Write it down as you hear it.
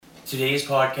Today's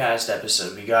podcast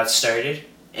episode, we got started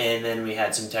and then we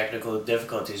had some technical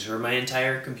difficulties where my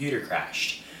entire computer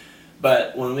crashed.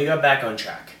 But when we got back on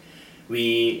track,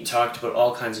 we talked about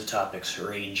all kinds of topics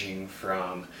ranging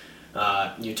from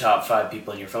your top 5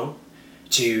 people on your phone,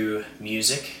 to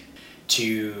music,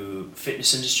 to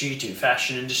fitness industry, to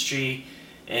fashion industry,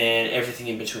 and everything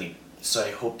in between. So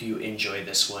I hope you enjoy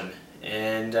this one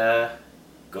and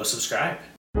go subscribe.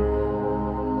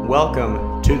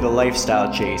 Welcome to the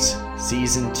Lifestyle Chase,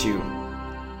 Season 2.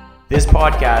 This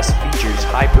podcast features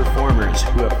high performers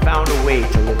who have found a way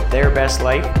to live their best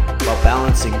life while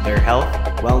balancing their health,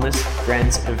 wellness,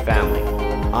 friends, and family.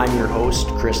 I'm your host,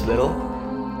 Chris Little.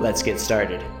 Let's get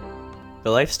started.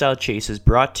 The Lifestyle Chase is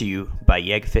brought to you by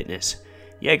Yeg Fitness.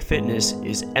 Yeg Fitness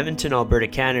is Edmonton, Alberta,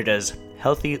 Canada's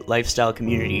healthy lifestyle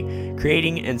community,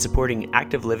 creating and supporting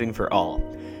active living for all.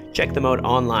 Check them out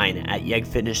online at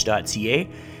yegfitness.ca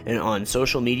and on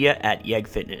social media at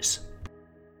yegfitness.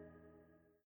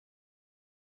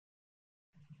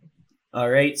 All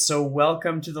right, so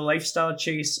welcome to the Lifestyle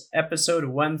Chase, episode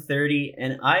 130,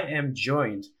 and I am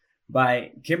joined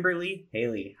by Kimberly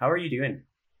Haley. How are you doing?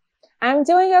 I'm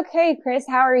doing okay, Chris.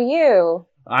 How are you?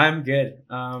 I'm good.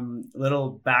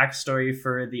 Little backstory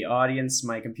for the audience.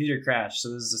 My computer crashed, so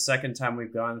this is the second time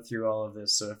we've gone through all of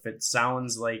this. So if it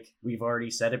sounds like we've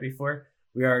already said it before,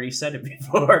 we already said it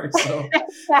before. So,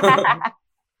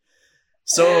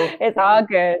 so it's all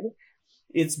good.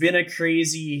 It's been a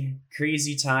crazy,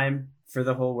 crazy time for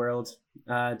the whole world.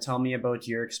 Tell me about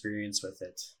your experience with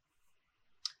it.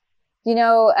 You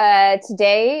know,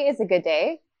 today is a good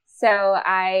day. So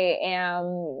I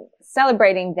am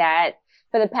celebrating that.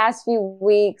 For the past few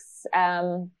weeks,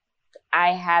 I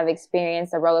have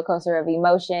experienced a roller coaster of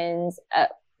emotions.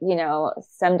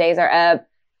 Some days are up,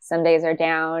 some days are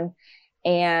down.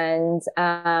 And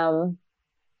I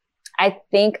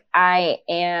think I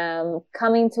am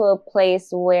coming to a place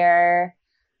where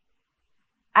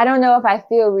I don't know if I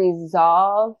feel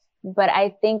resolved, but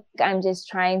I think I'm just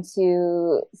trying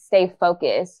to stay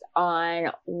focused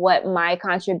on what my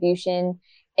contribution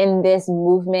in this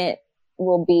movement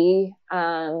will be.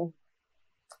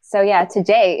 So yeah,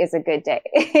 today is a good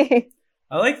day.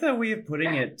 I like that way of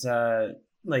putting it,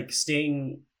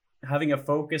 having a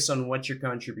focus on what your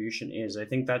contribution is. I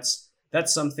think that's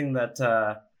something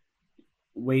that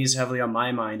weighs heavily on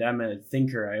my mind. I'm a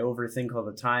thinker. I overthink all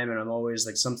the time, and I'm always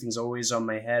like, something's always on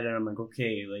my head, and I'm like,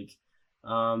 okay, like,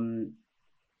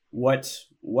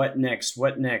 what next?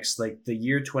 Like, the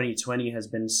year 2020 has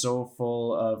been so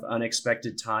full of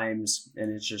unexpected times,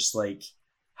 and it's just like,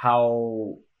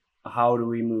 how do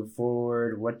we move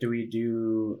forward? What do we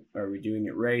do? Are we doing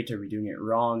it right? Are we doing it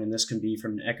wrong? And this can be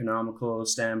from an economical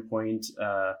standpoint,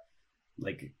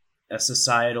 like a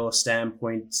societal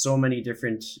standpoint, so many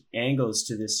different angles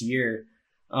to this year.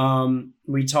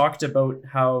 We talked about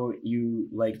how you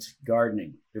liked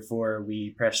gardening before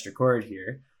we pressed record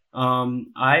here.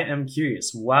 I am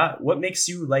curious, what makes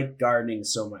you like gardening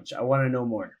so much? I want to know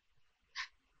more.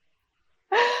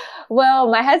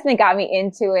 Well, my husband got me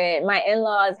into it. My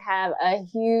in-laws have a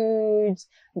huge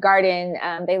garden.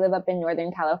 They live up in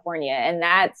Northern California, and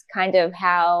that's kind of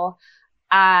how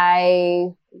I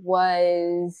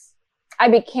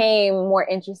became more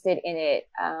interested in it.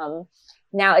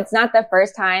 Now, it's not the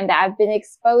first time that I've been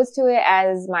exposed to it,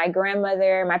 as my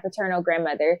paternal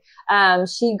grandmother,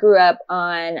 she grew up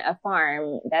on a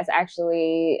farm. That's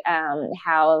actually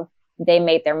how they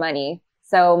made their money.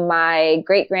 So my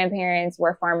great-grandparents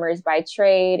were farmers by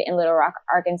trade in Little Rock,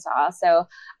 Arkansas. So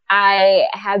I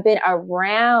have been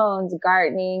around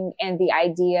gardening and the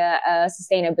idea of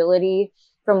sustainability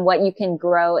from what you can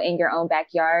grow in your own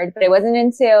backyard. But it wasn't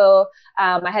until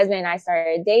my husband and I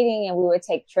started dating and we would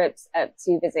take trips up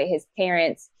to visit his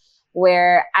parents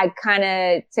where I kind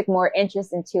of took more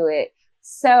interest into it.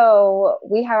 So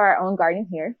we have our own garden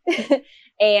here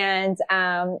and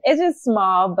it's just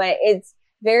small, but it's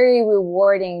very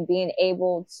rewarding being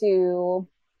able to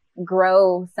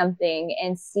grow something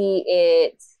and see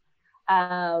it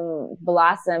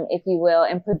blossom, if you will,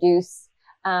 and produce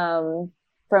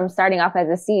from starting off as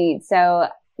a seed. So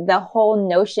the whole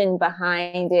notion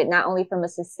behind it, not only from a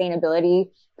sustainability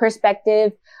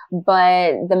perspective,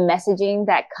 but the messaging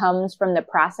that comes from the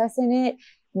process in it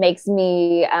makes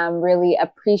me really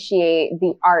appreciate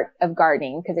the art of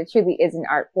gardening, because it truly is an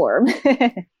art form.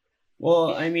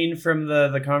 Well, I mean, from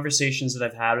the conversations that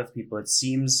I've had with people, it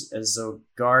seems as though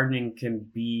gardening can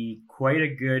be quite a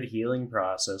good healing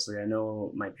process. Like, I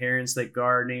know my parents like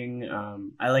gardening.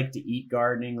 I like to eat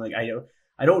gardening. Like, I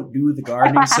don't do the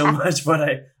gardening so much, but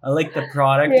I like the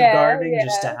product of gardening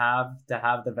just to have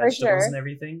the vegetables and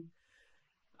everything.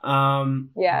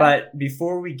 Yeah. But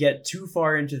before we get too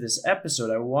far into this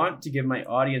episode, I want to give my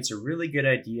audience a really good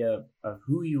idea of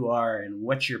who you are and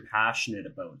what you're passionate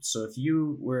about. So if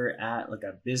you were at like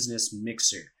a business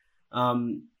mixer,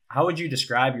 how would you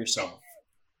describe yourself?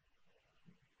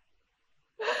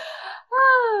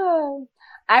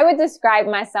 I would describe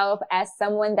myself as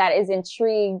someone that is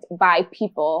intrigued by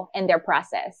people and their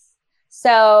process.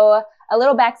 So a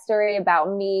little backstory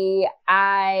about me.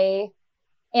 I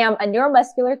am a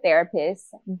neuromuscular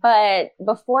therapist, but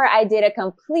before I did a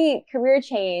complete career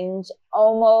change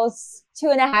almost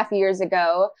 2.5 years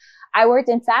ago, I worked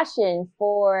in fashion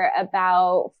for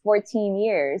about 14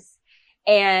 years.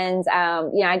 And,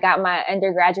 I got my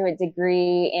undergraduate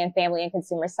degree in family and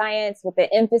consumer science with an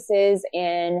emphasis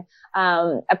in,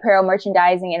 apparel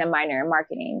merchandising and a minor in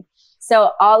marketing.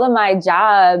 So all of my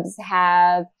jobs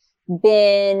have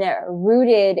been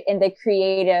rooted in the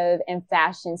creative and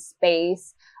fashion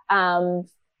space, from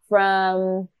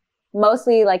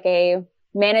mostly like a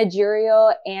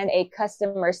managerial and a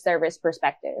customer service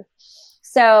perspective.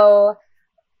 So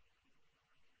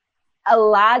a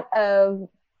lot of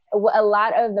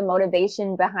the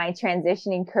motivation behind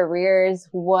transitioning careers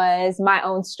was my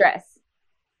own stress.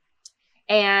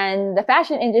 And the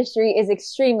fashion industry is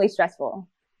extremely stressful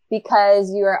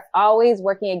because you're always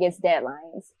working against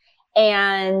deadlines.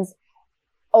 And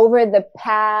over the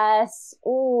past,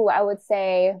 I would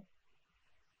say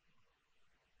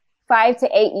 5 to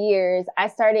 8 years, I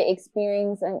started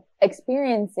experiencing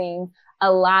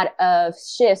a lot of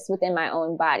shifts within my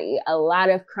own body, a lot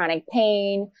of chronic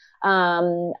pain,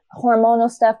 hormonal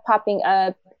stuff popping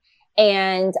up.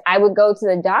 And I would go to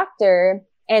the doctor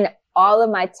and all of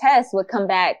my tests would come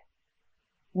back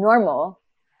normal.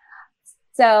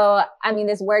 So, I mean,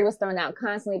 this word was thrown out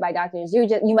constantly by doctors. You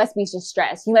must be just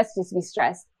stressed. You must just be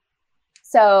stressed.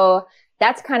 So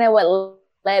that's kind of what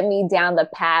led me down the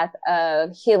path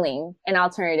of healing and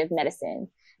alternative medicine,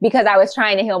 because I was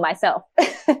trying to heal myself.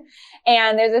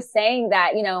 And there's a saying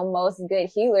that, most good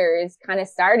healers kind of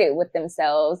started with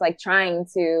themselves, like trying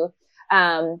to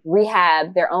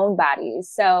rehab their own bodies.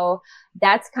 So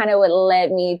that's kind of what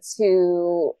led me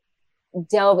to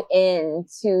delve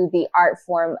into the art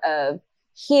form of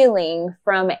healing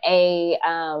from a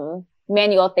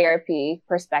manual therapy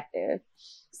perspective.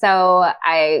 So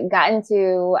I got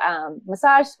into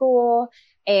massage school,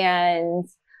 and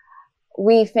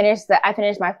I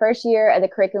finished my first year of the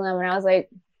curriculum, and I was like,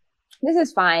 this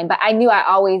is fine. But I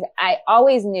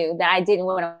always knew that I didn't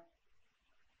want to.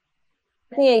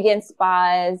 Nothing against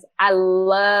spas. I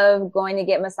love going to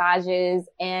get massages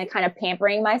and kind of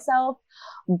pampering myself,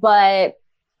 but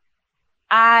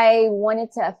I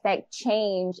wanted to affect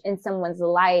change in someone's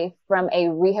life from a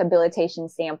rehabilitation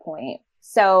standpoint.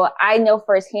 So I know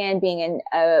firsthand, being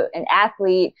an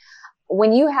athlete,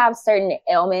 when you have certain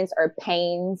ailments or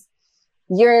pains,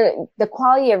 the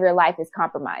quality of your life is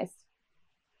compromised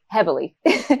heavily.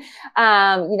 You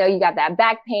got that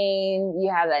back pain,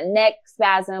 you have a neck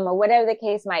spasm, or whatever the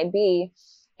case might be,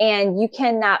 and you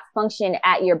cannot function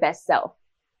at your best self.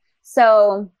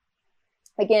 So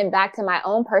again, back to my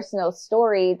own personal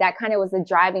story, that kind of was the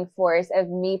driving force of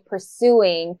me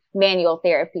pursuing manual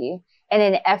therapy in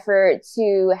an effort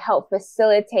to help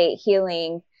facilitate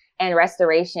healing and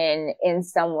restoration in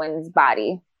someone's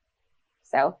body.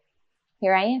 So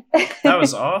here I am. That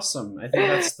was awesome. I think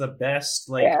that's the best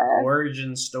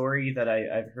origin story that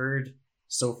I've heard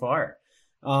so far.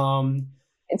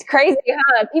 It's crazy,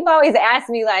 huh? People always ask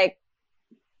me like,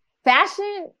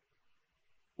 fashion,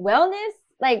 wellness,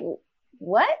 like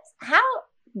what? How?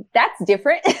 That's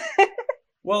different.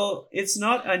 Well, it's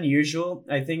not unusual.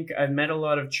 I think I've met a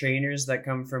lot of trainers that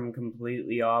come from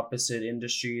completely opposite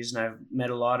industries, and I've met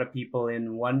a lot of people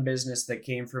in one business that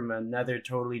came from another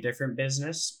totally different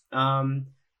business.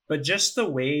 But just the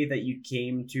way that you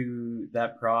came to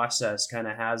that process kind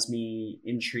of has me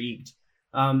intrigued.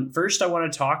 First, I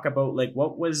want to talk about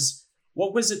what was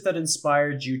it that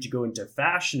inspired you to go into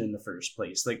fashion in the first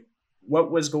place? Like, what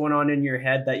was going on in your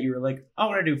head that you were like, I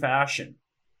want to do fashion?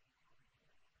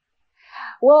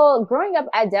 Well, growing up,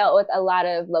 I dealt with a lot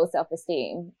of low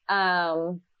self-esteem.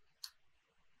 And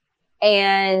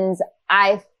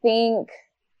I think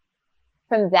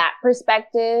from that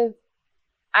perspective,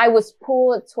 I was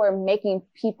pulled toward making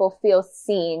people feel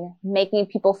seen, making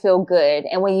people feel good.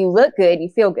 And when you look good, you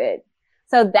feel good.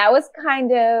 So that was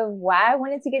kind of why I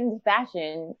wanted to get into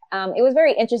fashion. It was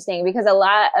very interesting because a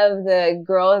lot of the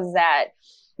girls that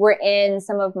were in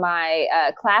some of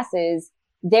my classes,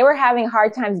 they were having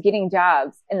hard times getting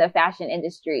jobs in the fashion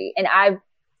industry. And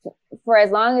for as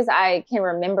long as I can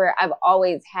remember, I've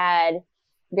always had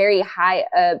very high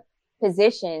up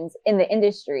positions in the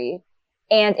industry.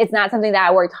 And it's not something that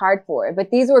I worked hard for,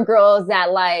 but these were girls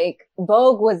that like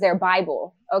Vogue was their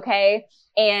Bible. Okay.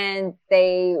 And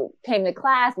they came to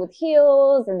class with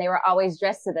heels and they were always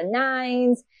dressed to the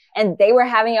nines, and they were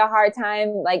having a hard time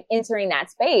like entering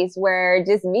that space where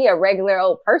just me, a regular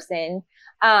old person,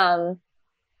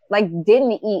 like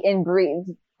didn't eat and breathe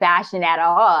fashion at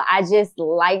all. I just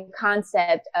like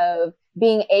concept of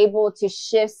being able to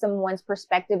shift someone's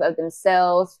perspective of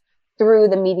themselves through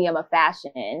the medium of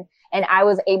fashion. And I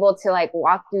was able to like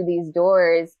walk through these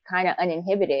doors kind of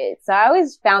uninhibited. So I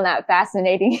always found that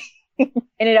fascinating in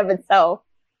and of itself.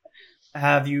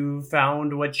 Have you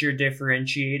found what your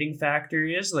differentiating factor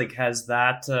is? Like, has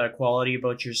that quality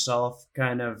about yourself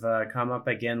kind of come up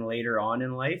again later on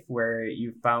in life where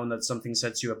you found that something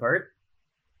sets you apart?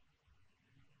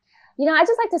 I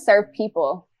just like to serve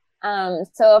people.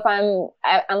 So if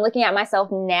I'm looking at myself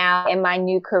now in my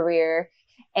new career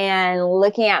and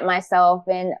looking at myself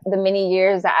in the many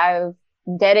years that I've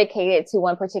dedicated to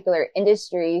one particular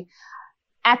industry,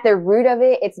 at the root of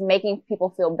it, it's making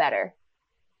people feel better.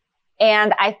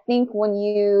 And I think when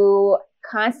you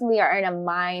constantly are in a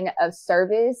mind of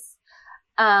service,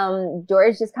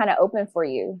 doors just kind of open for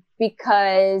you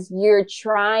because you're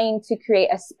trying to create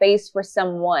a space for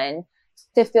someone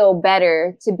to feel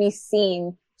better, to be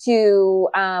seen, to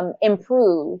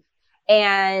improve.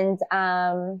 And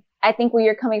I think when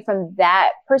you're coming from that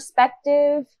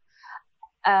perspective,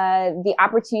 the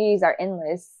opportunities are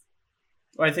endless.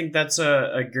 Well, I think that's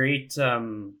a great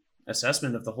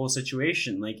assessment of the whole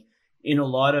situation. Like, in a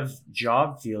lot of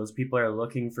job fields, people are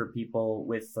looking for people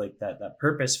with like that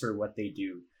purpose for what they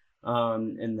do,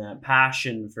 and that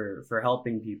passion for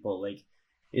helping people. Like,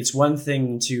 it's one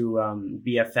thing to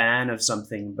be a fan of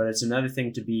something, but it's another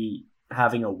thing to be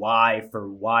having a why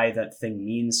for why that thing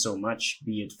means so much,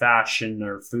 be it fashion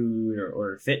or food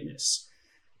or fitness.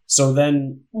 So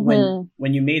then when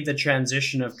you made the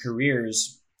transition of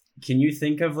careers, can you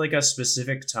think of like a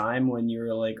specific time when you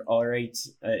were like, all right,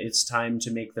 it's time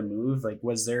to make the move? Like,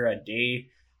 was there a day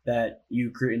that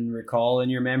you couldn't recall in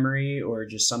your memory or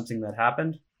just something that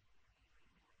happened?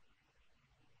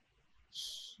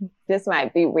 This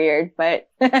might be weird, but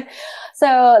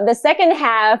so the second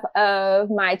half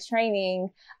of my training,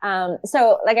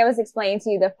 so like I was explaining to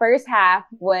you, the first half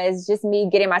was just me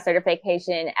getting my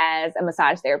certification as a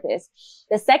massage therapist.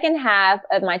 The second half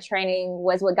of my training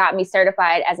was what got me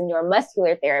certified as a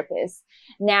neuromuscular therapist.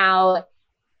 Now,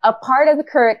 a part of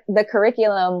the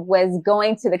curriculum was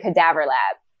going to the cadaver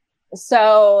lab.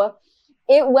 So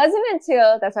it wasn't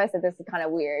until, that's why I said this is kind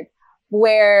of weird,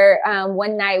 where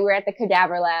one night we were at the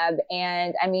cadaver lab,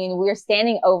 and I mean, we were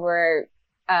standing over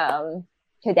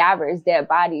cadavers, dead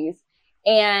bodies.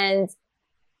 And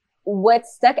what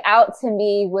stuck out to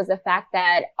me was the fact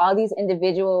that all these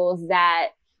individuals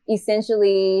that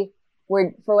essentially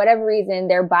were, for whatever reason,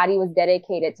 their body was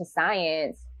dedicated to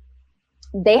science,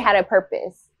 they had a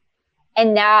purpose.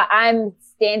 And now I'm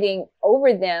standing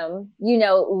over them,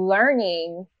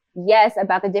 learning, yes,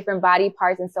 about the different body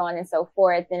parts and so on and so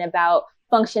forth, and about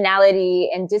functionality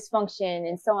and dysfunction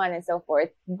and so on and so forth.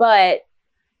 But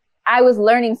I was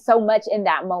learning so much in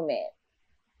that moment,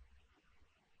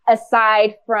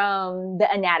 aside from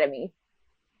the anatomy.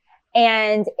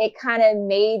 And it kind of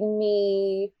made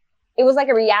me, it was like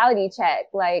a reality check.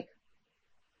 Like,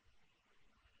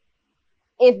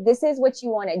 if this is what you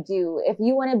want to do, if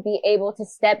you want to be able to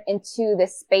step into the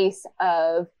space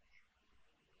of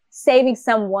saving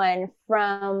someone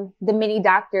from the many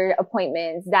doctor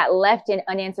appointments that left in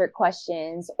unanswered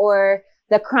questions, or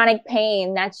the chronic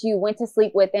pain that you went to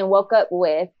sleep with and woke up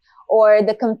with, or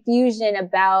the confusion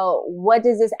about what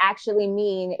does this actually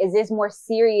mean? Is this more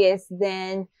serious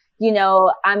than,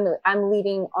 I'm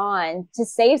leading on? To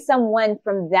save someone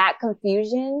from that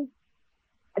confusion,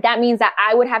 that means that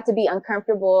I would have to be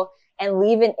uncomfortable and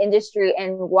leave an industry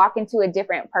and walk into a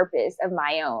different purpose of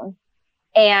my own.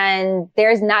 And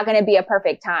there's not going to be a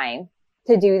perfect time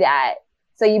to do that.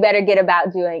 So you better get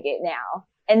about doing it now.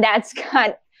 And that's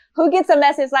who gets a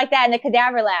message like that in the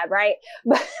cadaver lab, right?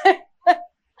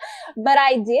 But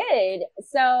I did.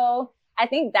 So I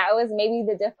think that was maybe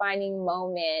the defining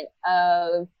moment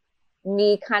of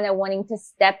me kind of wanting to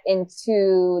step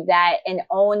into that and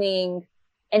owning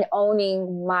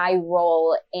my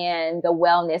role in the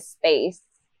wellness space.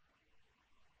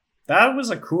 That was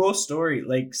a cool story.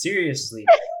 Like, seriously.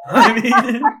 I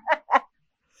mean,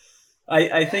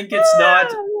 I think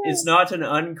it's not an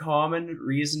uncommon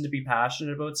reason to be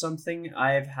passionate about something.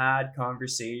 I've had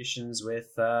conversations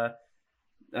with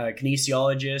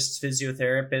kinesiologists,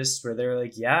 physiotherapists, where they're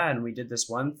like, yeah, and we did this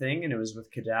one thing and it was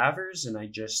with cadavers, and I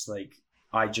just like,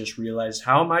 I just realized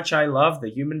how much I love the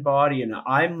human body, and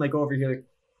I'm like over here like,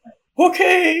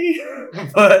 okay,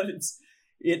 but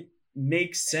it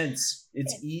makes sense.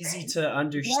 It's easy to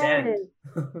understand.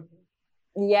 Yes.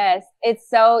 Yes, it's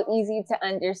so easy to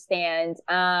understand.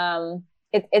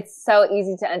 It's so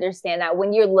easy to understand that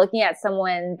when you're looking at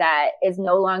someone that is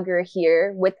no longer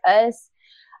here with us,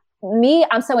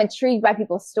 I'm so intrigued by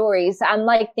people's stories. So I'm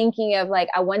like thinking of like,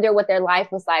 I wonder what their life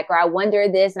was like, or I wonder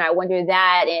this and I wonder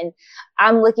that. And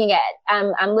I'm looking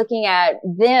at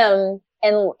them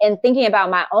and thinking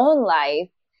about my own life.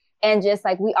 And just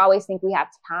like, we always think we have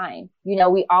time,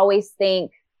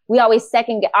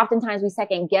 oftentimes we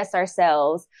second guess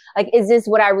ourselves. Like, is this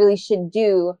what I really should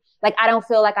do? Like, I don't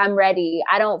feel like I'm ready.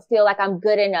 I don't feel like I'm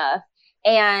good enough.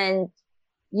 And,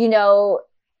 you know,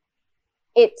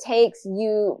 it takes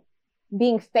you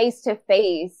being face to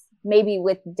face, maybe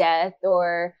with death,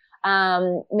 or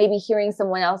maybe hearing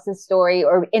someone else's story,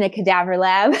 or in a cadaver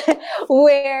lab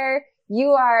where you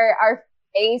are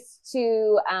faced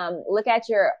to look at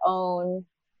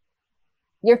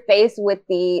you're faced with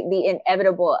the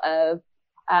inevitable of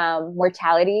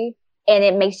mortality, and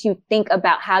it makes you think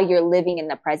about how you're living in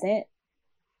the present,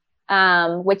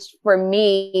 which for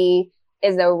me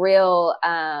is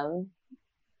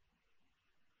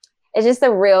it's just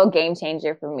a real game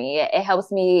changer for me. It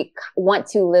helps me want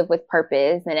to live with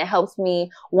purpose, and it helps me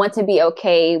want to be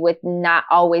okay with not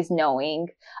always knowing,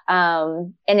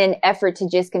 in an effort to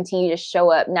just continue to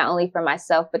show up, not only for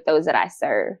myself, but those that I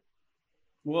serve.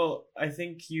 Well, I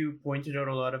think you pointed out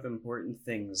a lot of important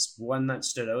things. One that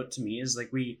stood out to me is like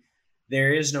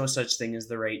there is no such thing as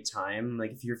the right time.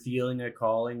 Like if you're feeling a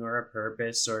calling or a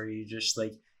purpose, or you just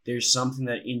like, there's something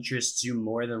that interests you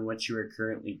more than what you are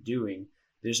currently doing,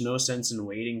 there's no sense in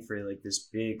waiting for like this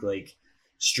big like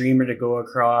streamer to go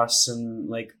across and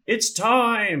like, it's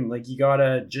time. Like you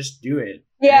gotta just do it.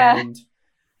 Yeah. And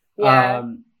Yeah.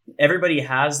 everybody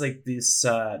has like this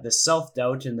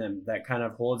self-doubt in them that kind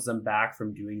of holds them back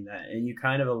from doing that. And you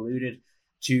kind of alluded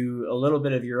to a little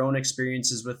bit of your own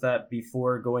experiences with that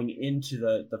before going into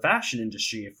the fashion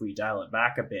industry, if we dial it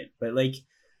back a bit. But like,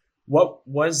 what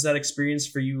was that experience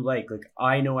for you like? Like,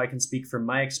 I know I can speak from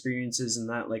my experiences in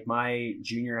that, like my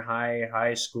junior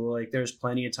high school, like there's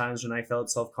plenty of times when I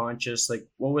felt self-conscious. Like,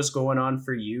 what was going on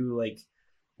for you? Like,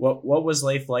 what was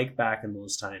life like back in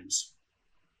those times?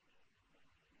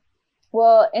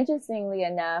 Well, interestingly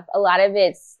enough, a lot of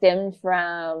it stemmed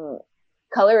from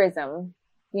colorism.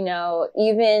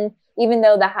 Even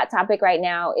though the hot topic right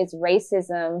now is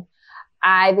racism,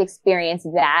 I've experienced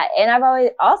that. And I've always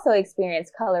also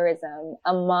experienced colorism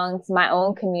amongst my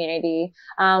own community.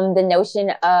 The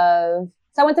notion of,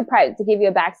 so to give you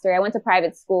a backstory, I went to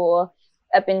private school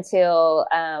up until,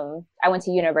 I went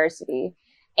to university,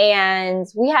 and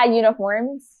we had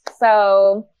uniforms.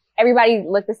 So everybody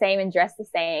looked the same and dressed the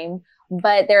same,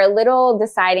 but there are little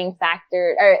deciding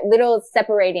factors, or little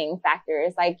separating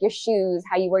factors, like your shoes,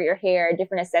 how you wear your hair,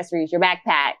 different accessories, your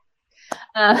backpack,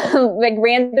 like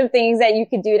random things that you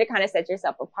could do to kind of set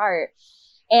yourself apart.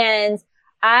 And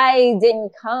I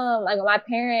didn't come, like my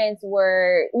parents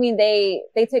they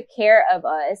took care of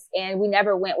us and we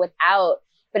never went without.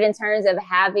 But in terms of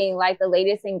having like the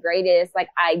latest and greatest, like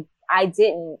I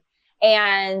didn't.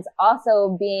 And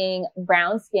also being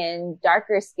brown skinned,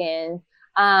 darker skinned,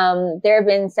 there have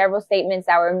been several statements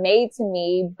that were made to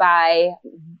me by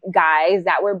guys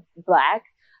that were Black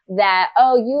that,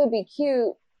 oh, you would be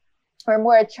cute or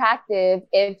more attractive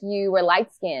if you were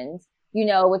light skinned,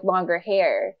 with longer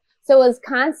hair. So it was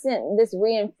constant, this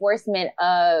reinforcement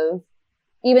of,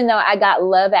 even though I got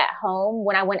love at home,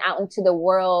 when I went out into the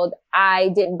world, I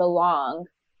didn't belong.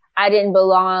 I didn't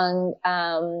belong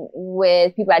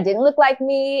with people that didn't look like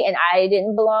me, and I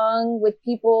didn't belong with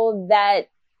people that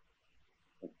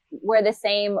were the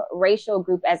same racial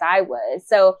group as I was.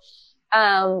 So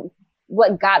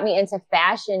what got me into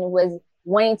fashion was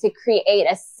wanting to create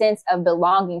a sense of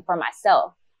belonging for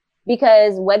myself.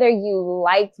 Because whether you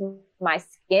liked my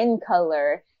skin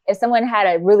color, if someone had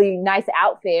a really nice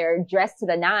outfit or dressed to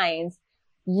the nines,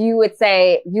 you would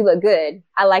say, you look good.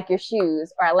 I like your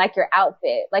shoes, or I like your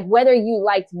outfit. Like whether you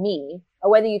liked me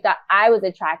or whether you thought I was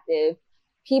attractive,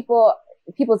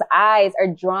 people's eyes are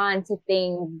drawn to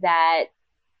things that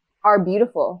are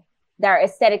beautiful, that are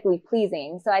aesthetically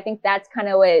pleasing. So I think that's kind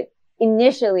of what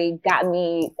initially got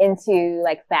me into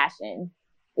like fashion.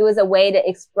 It was a way to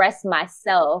express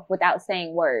myself without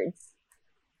saying words.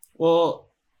 Well,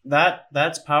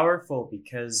 that's powerful,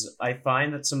 because I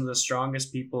find that some of the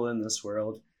strongest people in this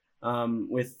world,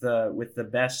 with the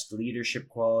best leadership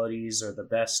qualities or the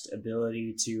best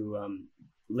ability to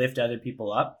lift other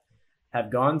people up, have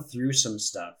gone through some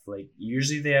stuff. Like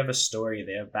usually they have a story,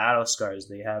 they have battle scars,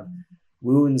 they have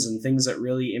wounds and things that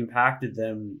really impacted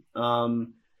them.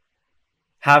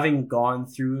 Having gone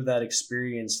through that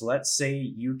experience, let's say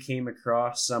you came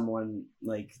across someone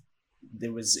like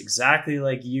that was exactly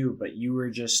like you, but you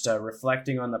were just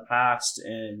reflecting on the past,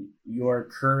 and your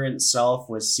current self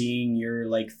was seeing your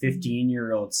like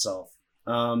 15-year-old self.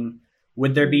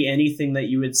 Would there be anything that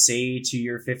you would say to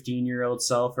your 15-year-old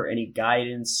self, or any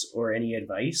guidance or any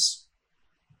advice?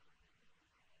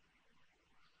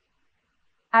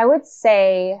 I would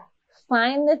say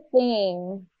find the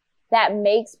thing that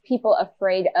makes people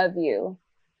afraid of you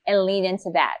and lean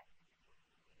into that.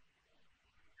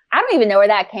 I don't even know where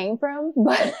that came from,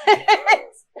 but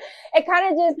it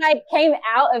kind of just like came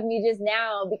out of me just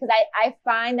now, because I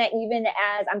find that even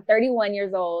as I'm 31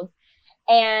 years old,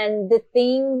 and the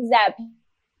things that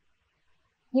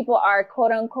people are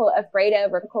quote unquote afraid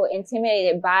of or quote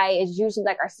intimidated by is usually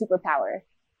like our superpower.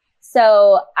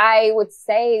 So I would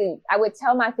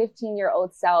tell my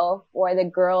 15-year-old self, or the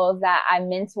girls that I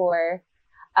mentor,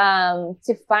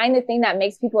 to find the thing that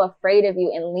makes people afraid of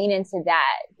you and lean into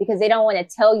that, because they don't want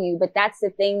to tell you, but that's the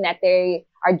thing that they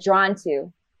are drawn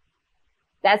to.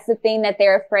 That's the thing that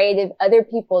they're afraid if other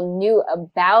people knew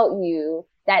about you,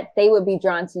 that they would be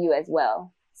drawn to you as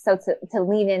well. So to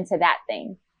lean into that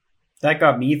thing. That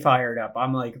got me fired up.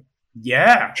 I'm like,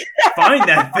 yeah, find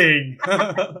that thing.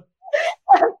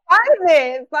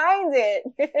 Find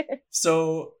it.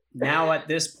 So now at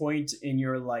this point in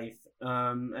your life,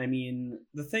 I mean,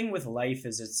 the thing with life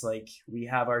is it's like we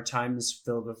have our times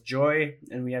filled with joy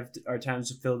and we have our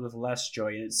times filled with less joy.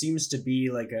 And it seems to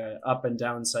be like a up and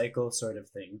down cycle sort of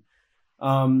thing.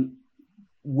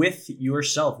 With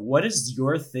yourself, what is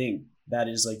your thing that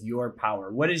is like your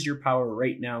power? What is your power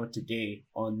right now today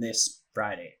on this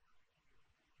Friday?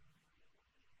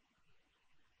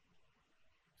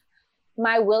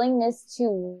 My willingness to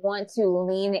want to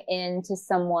lean into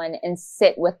someone and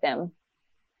sit with them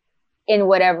in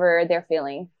whatever they're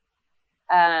feeling.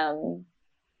 I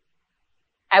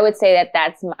would say that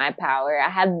that's my power. I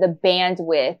have the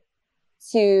bandwidth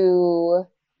to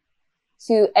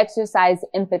exercise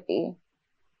empathy.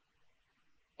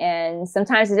 And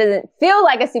sometimes it doesn't feel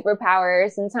like a superpower.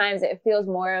 Sometimes it feels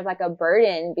more of like a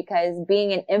burden, because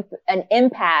being an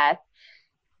empath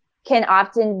can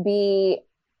often be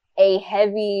a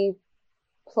heavy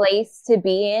place to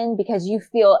be in, because you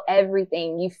feel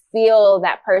everything. You feel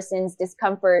that person's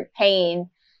discomfort, pain.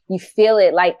 You feel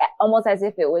it like almost as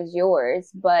if it was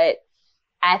yours. But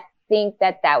I think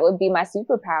that would be my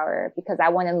superpower, because I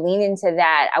want to lean into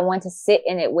that. I want to sit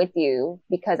in it with you,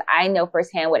 because I know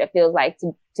firsthand what it feels like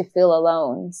to feel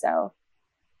alone. So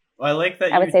I like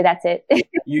that. I would say that's it.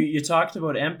 you talked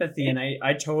about empathy, and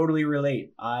I totally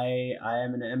relate. I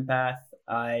am an empath.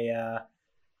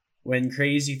 When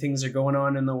crazy things are going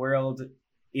on in the world,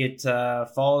 it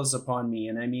falls upon me.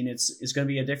 And I mean, it's going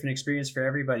to be a different experience for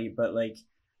everybody, but like,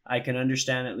 I can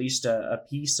understand at least a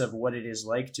piece of what it is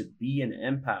like to be an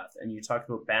empath. And you talked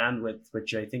about bandwidth,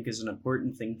 which I think is an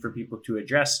important thing for people to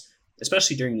address,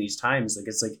 especially during these times. Like,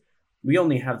 it's like, we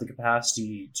only have the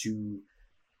capacity to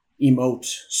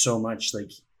emote so much.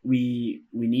 Like, we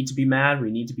need to be mad,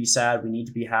 we need to be sad, we need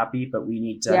to be happy, but we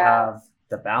need to have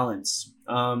the balance.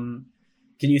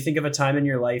 Can you think of a time in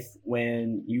your life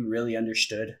when you really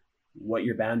understood what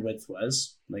your bandwidth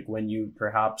was? Like when you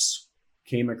perhaps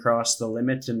came across the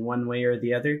limit in one way or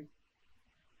the other?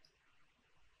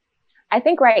 I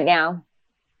think right now,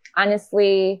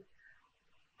 honestly,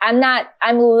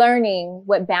 I'm learning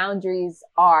what boundaries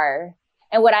are.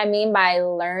 And what I mean by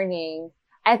learning,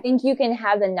 I think you can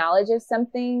have the knowledge of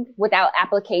something without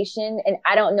application. And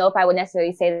I don't know if I would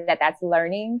necessarily say that that's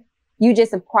learning. You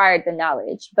just acquired the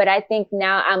knowledge. But I think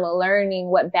now I'm learning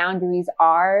what boundaries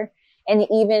are and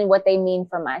even what they mean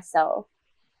for myself.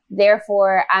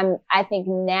 Therefore, I think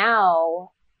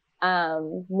now,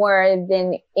 more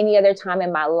than any other time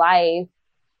in my life,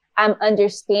 I'm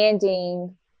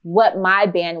understanding what my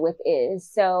bandwidth is.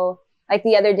 So like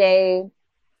the other day,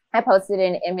 I posted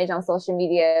an image on social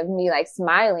media of me like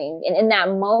smiling. And in that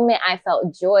moment, I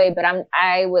felt joy, but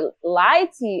I would lie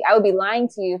to you. I would be lying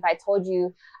to you if I told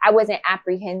you I wasn't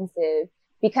apprehensive,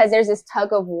 because there's this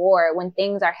tug of war when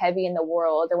things are heavy in the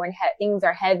world, or when things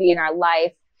are heavy in our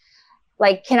life.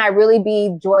 Like, can I really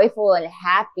be joyful and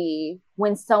happy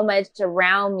when so much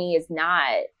around me is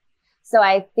not? So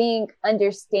I think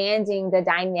understanding the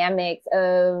dynamics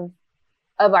of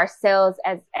ourselves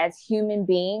as human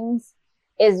beings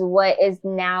is what is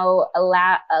now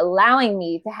allowing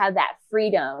me to have that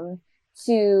freedom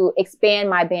to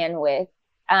expand my bandwidth.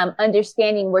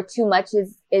 Understanding where too much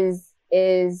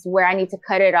is where I need to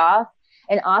cut it off,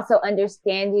 and also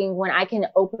understanding when I can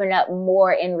open up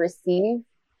more and receive.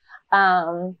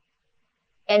 Um,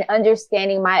 and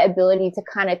understanding my ability to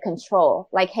kind of control.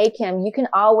 Like, hey, Kim, you can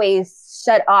always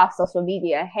shut off social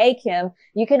media. Hey, Kim,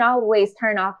 you can always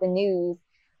turn off the news.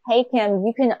 Hey, Kim,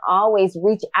 you can always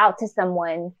reach out to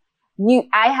someone.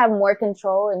 I have more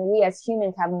control, and we as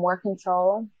humans have more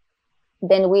control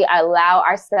than we allow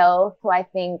ourselves to, I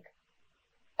think,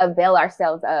 avail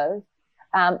ourselves of.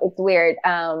 It's weird.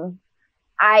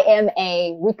 I am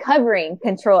a recovering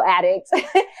control addict.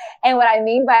 And what I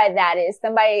mean by that is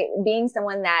being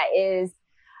someone that is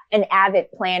an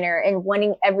avid planner and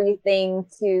wanting every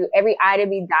I to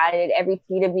be dotted, every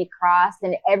T to be crossed,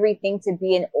 and everything to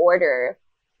be in order.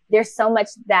 There's so much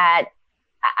that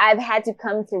I've had to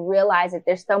come to realize that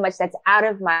there's so much that's out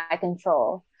of my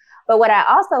control. But what I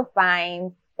also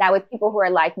find that with people who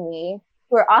are like me,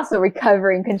 who are also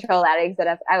recovering control addicts,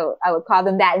 that I would call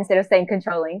them that instead of saying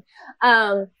controlling.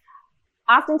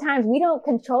 Oftentimes we don't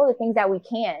control the things that we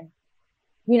can,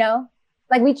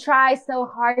 like we try so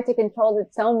hard to control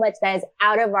it so much that is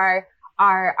out of our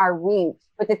reach.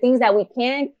 But the things that we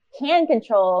can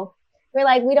control, we're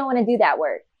like, we don't want to do that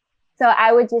work. So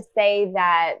I would just say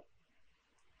that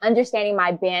understanding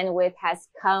my bandwidth has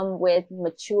come with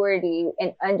maturity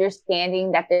and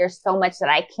understanding that there's so much that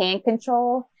I can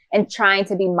control and trying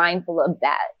to be mindful of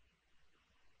that.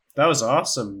 That was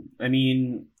awesome. I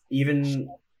mean, even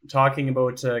talking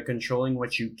about controlling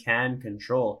what you can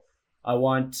control, I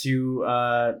want to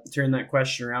turn that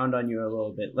question around on you a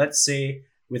little bit. Let's say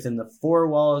within the four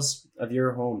walls of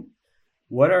your home,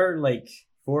 what are like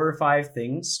 4 or 5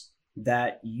 things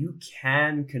that you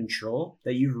can control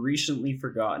that you've recently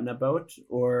forgotten about,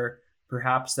 or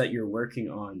perhaps that you're working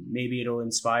on? Maybe it'll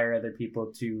inspire other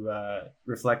people to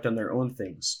reflect on their own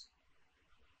things.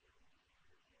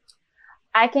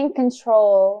 I can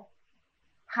control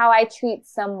how I treat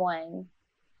someone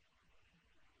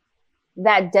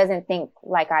that doesn't think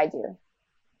like I do.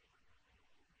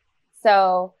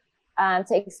 So to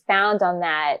expound on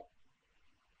that,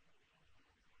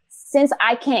 since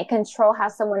I can't control how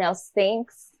someone else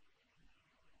thinks,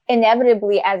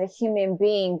 inevitably as a human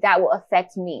being, that will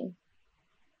affect me.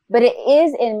 But it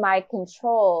is in my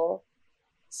control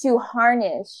to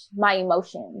harness my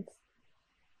emotions.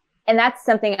 And that's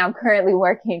something I'm currently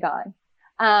working on,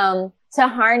 to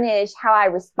harness how I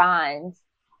respond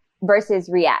versus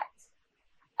react.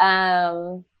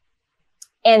 And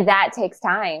that takes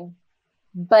time.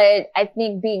 But I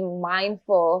think being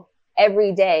mindful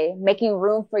every day, making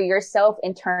room for yourself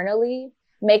internally,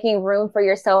 making room for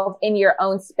yourself in your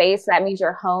own space. That means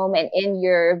your home and in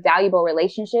your valuable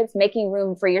relationships, making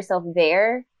room for yourself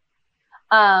there.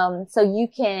 So you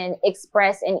can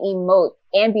express and emote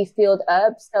and be filled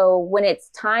up. So when it's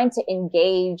time to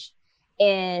engage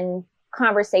in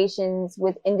conversations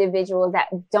with individuals that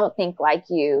don't think like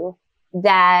you,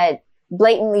 that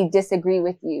blatantly disagree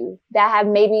with you, that have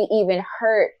maybe even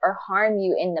hurt or harmed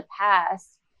you in the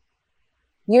past,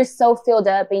 you're so filled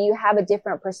up and you have a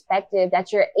different perspective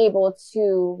that you're able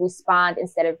to respond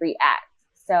instead of react.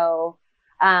 So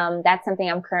that's something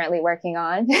I'm currently working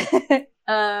on.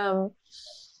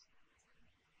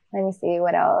 Let me see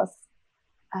what else.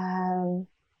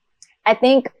 I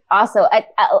think also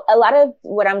a lot of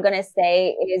what I'm going to say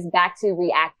is back to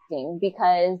reacting,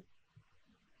 because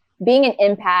being an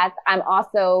empath, I'm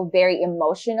also very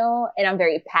emotional and I'm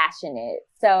very passionate.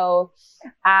 So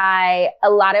a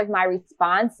lot of my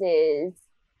responses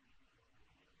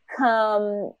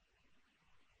come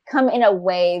in a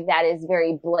way that is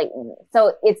very blatant.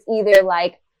 So it's either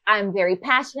like I'm very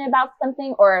passionate about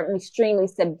something or I'm extremely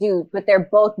subdued, but they're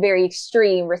both very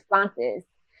extreme responses.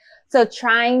 So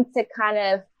trying to kind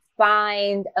of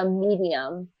find a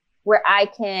medium where I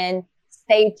can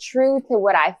stay true to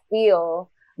what I feel,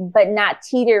 but not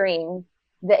teetering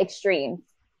the extremes.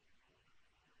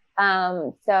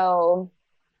 So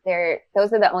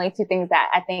those are the only 2 things that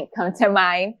I think come to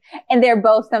mind. And they're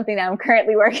both something that I'm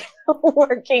currently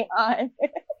working on.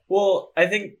 Well, I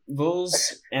think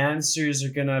those answers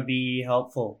are going to be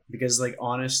helpful because, like,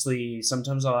 honestly,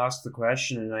 sometimes I'll ask the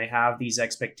question and I have these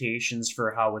expectations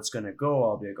for how it's going to go.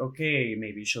 I'll be like, okay,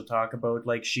 maybe she'll talk about,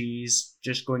 like, she's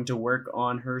just going to work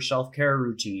on her self-care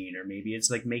routine, or maybe it's,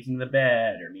 like, making the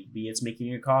bed, or maybe it's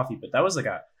making a coffee. But that was, like,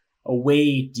 a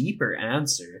way deeper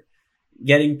answer.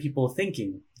 Getting people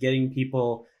thinking, getting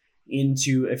people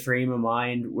into a frame of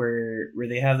mind where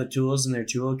they have the tools in their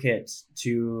toolkit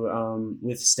to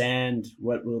withstand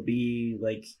what will be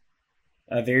like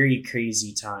a very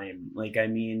crazy time. Like, I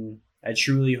mean, I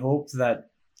truly hope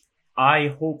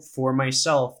for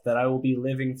myself that I will be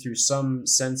living through some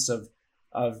sense of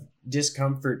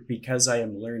discomfort because I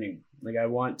am learning. Like I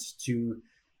want to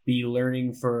be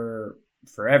learning for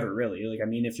forever, really. Like, I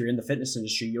mean, if you're in the fitness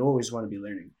industry, you always want to be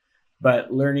learning,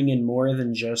 but learning in more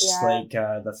than just like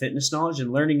the fitness knowledge,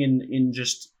 and learning in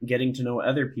just getting to know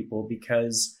other people,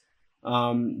 because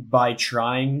by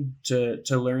trying to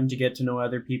learn to get to know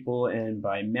other people, and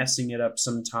by messing it up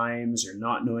sometimes, or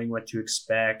not knowing what to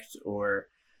expect, or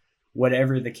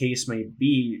whatever the case may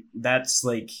be, that's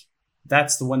the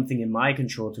one thing in my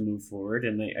control to move forward.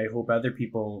 And I hope other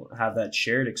people have that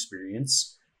shared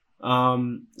experience. So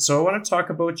I want to talk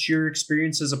about your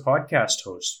experience as a podcast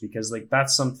host, because like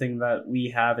that's something that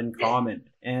we have in common.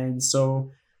 And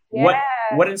so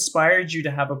what inspired you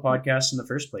to have a podcast in the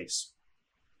first place?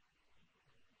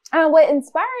 What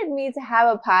inspired me to have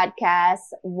a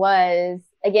podcast was,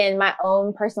 again, my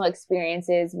own personal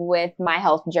experiences with my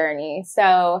health journey.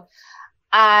 So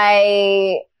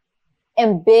I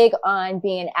am big on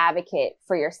being an advocate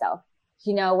for yourself.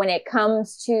 You know, when it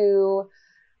comes to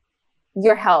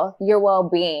your health, your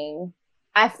well-being,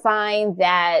 I find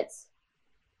that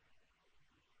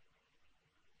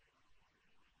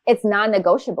it's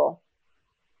non-negotiable.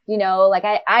 You know, like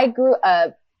I grew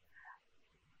up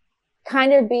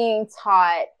kind of being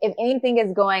taught, if anything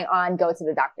is going on, go to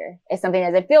the doctor. If something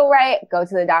doesn't feel right, go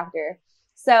to the doctor.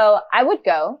 So I would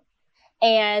go,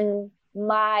 and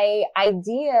my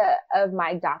idea of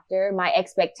my doctor, my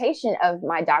expectation of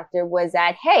my doctor was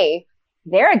that, hey,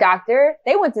 they're a doctor.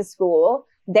 They went to school.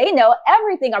 They know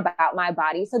everything about my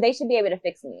body, so they should be able to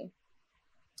fix me.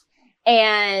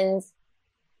 And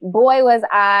boy, was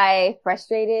I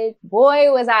frustrated.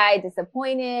 Boy, was I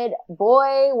disappointed.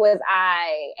 Boy, was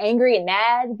I angry and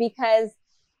mad, because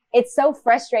it's so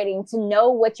frustrating to know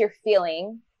what you're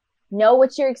feeling, know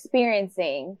what you're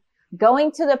experiencing,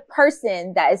 going to the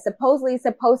person that is supposedly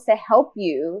supposed to help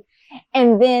you,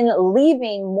 and then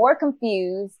leaving more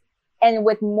confused and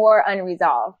with more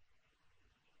unresolved.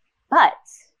 But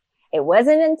it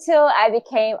wasn't until I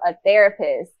became a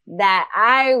therapist that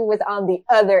I was on the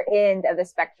other end of the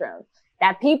spectrum,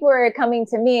 that people are coming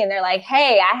to me and they're like,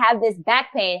 hey, I have this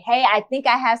back pain. Hey, I think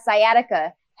I have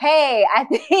sciatica. Hey, I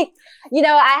think,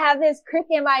 I have this crick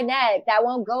in my neck that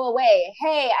won't go away.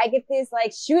 Hey, I get this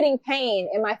like shooting pain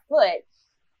in my foot.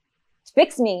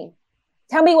 Fix me.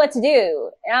 Tell me what to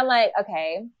do. And I'm like,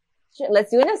 okay,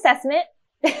 let's do an assessment.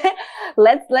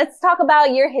 Let's talk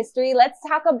about your history. Let's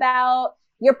talk about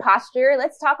your posture.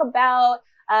 Let's talk about,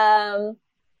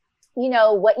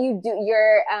 what you do,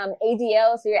 your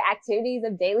ADLs, so your activities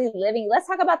of daily living. Let's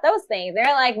talk about those things.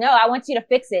 They're like, no, I want you to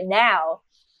fix it now.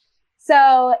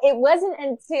 So it wasn't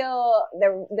until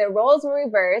the roles were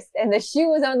reversed and the shoe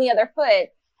was on the other foot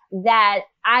that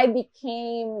I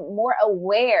became more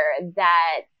aware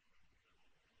that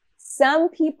some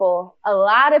people, a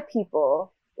lot of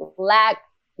people, lack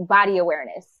body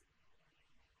awareness.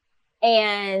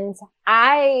 And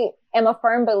I am a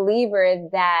firm believer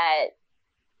that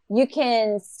you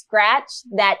can scratch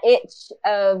that itch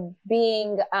of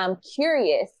being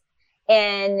curious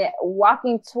and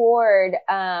walking toward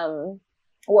or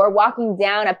walking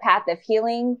down a path of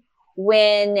healing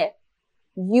when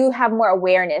you have more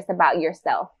awareness about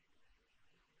yourself.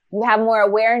 You have more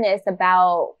awareness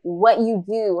about what you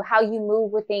do, how you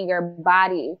move within your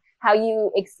body, how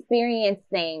you experience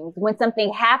things. When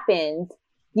something happens,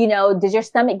 does your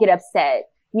stomach get upset?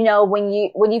 When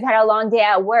you've had a long day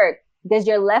at work, does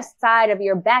your left side of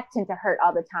your back tend to hurt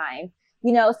all the time?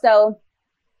 So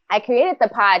I created the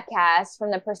podcast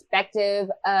from the perspective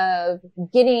of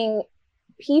getting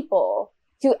people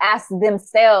to ask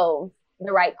themselves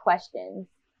the right questions.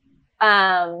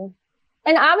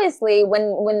 And obviously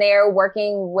when they're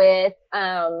working with,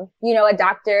 a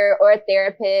doctor or a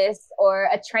therapist or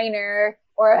a trainer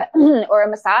or a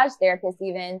massage therapist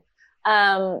even,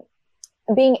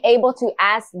 being able to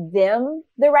ask them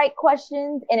the right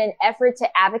questions in an effort to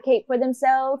advocate for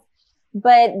themselves.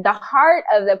 But the heart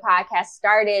of the podcast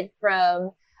started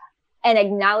from an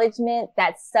acknowledgement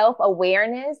that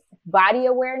self-awareness, body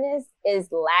awareness is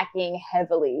lacking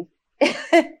heavily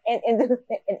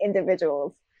in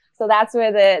individuals. So that's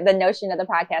where the notion of the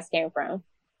podcast came from.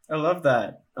 I love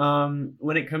that.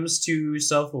 When it comes to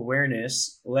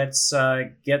self-awareness, let's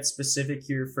get specific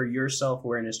here for your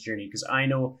self-awareness journey, because I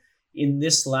know in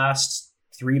this last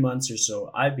 3 months or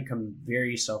so, I've become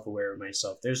very self-aware of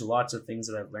myself. There's lots of things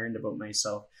that I've learned about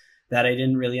myself that I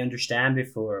didn't really understand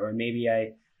before, or maybe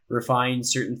I refined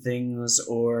certain things,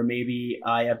 or maybe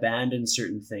I abandoned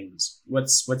certain things.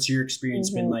 What's your experience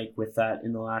been like with that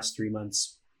in the last 3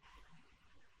 months?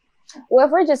 Well,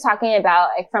 if we're just talking about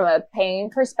from a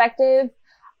pain perspective,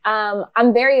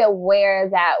 I'm very aware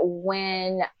that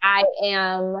when I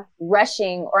am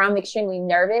rushing or I'm extremely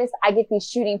nervous, I get these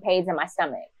shooting pains in my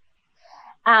stomach.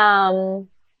 Um,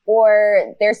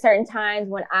 or there's certain times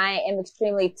when I am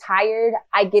extremely tired,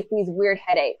 I get these weird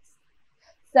headaches.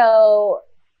 So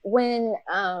when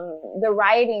the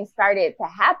rioting started to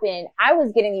happen, I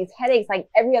was getting these headaches like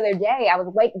every other day. I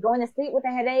was going to sleep with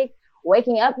a headache,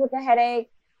 waking up with a headache.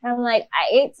 And I'm like,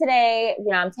 I ate today. You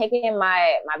know, I'm taking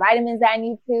my vitamins that I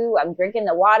need to. I'm drinking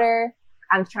the water.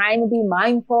 I'm trying to be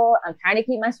mindful. I'm trying to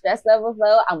keep my stress levels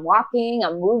low. I'm walking.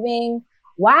 I'm moving.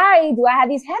 Why do I have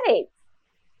these headaches?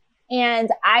 And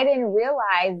I didn't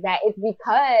realize that it's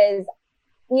because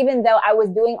even though I was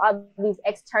doing all these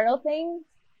external things,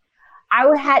 I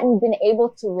hadn't been able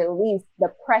to release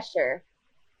the pressure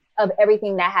of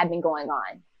everything that had been going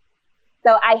on.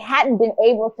 So I hadn't been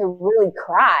able to really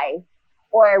cry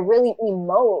or really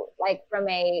emote like from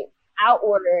a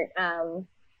outward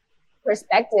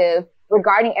perspective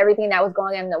regarding everything that was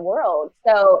going on in the world.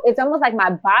 So it's almost like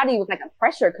my body was like a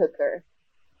pressure cooker,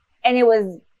 and it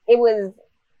was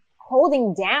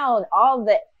holding down all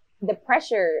the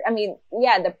pressure. I mean,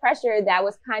 yeah, the pressure that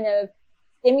was kind of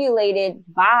stimulated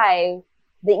by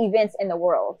the events in the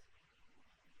world.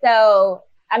 So,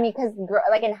 I mean, cause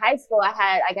like in high school,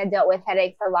 I dealt with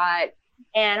headaches a lot,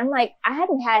 and I'm like, I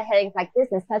hadn't had headaches like this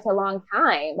in such a long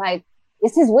time. Like,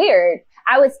 this is weird.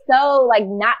 I was so like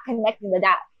not connecting the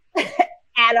dots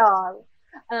at all.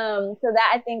 So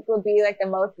that I think would be like the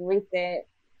most recent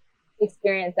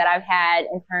experience that I've had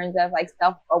in terms of like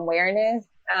self-awareness,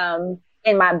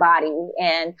 in my body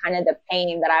and kind of the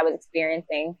pain that I was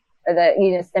experiencing or the,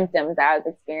 you know, symptoms that I was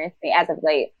experiencing as of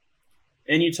late.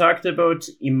 And you talked about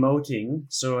emoting,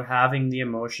 so having the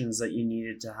emotions that you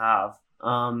needed to have.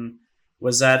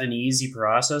 Was that an easy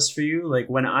process for you? Like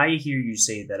when I hear you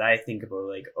say that, I think about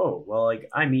like, oh, well, like,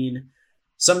 I mean,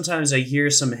 sometimes I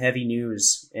hear some heavy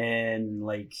news and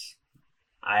like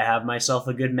I have myself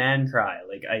a good man cry.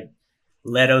 Like I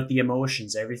let out the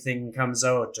emotions, everything comes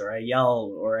out, or I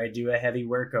yell, or I do a heavy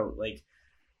workout. Like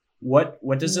what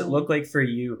does it look like for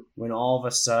you when all of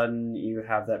a sudden you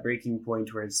have that breaking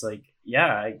point where it's like,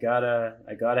 yeah, I gotta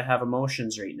have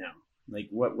emotions right now? Like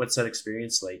what's that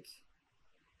experience like?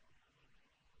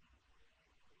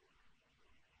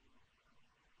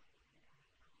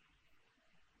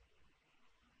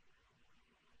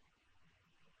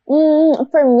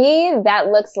 For me, that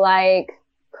looks like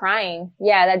crying.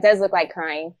 Yeah, that does look like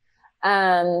crying.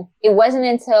 It wasn't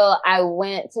until I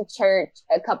went to church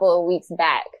a couple of weeks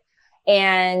back.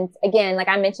 And again, like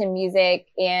I mentioned, music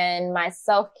and my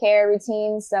self-care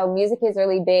routine. So music is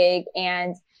really big.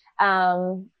 And,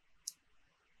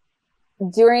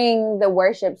 during the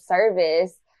worship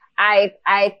service, I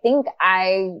think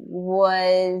I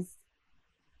was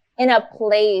in a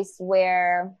place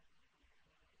where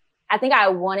I think I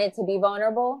wanted to be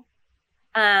vulnerable.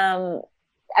 I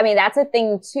mean, that's a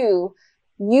thing too.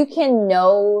 You can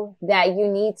know that you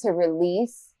need to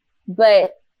release,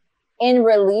 but in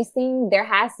releasing, there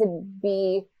has to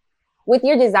be, with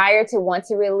your desire to want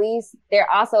to release, there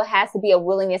also has to be a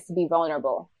willingness to be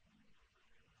vulnerable.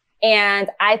 And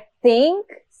I think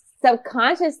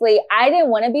subconsciously, I didn't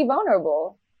want to be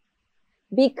vulnerable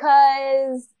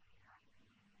because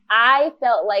I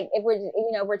felt like if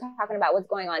we're talking about what's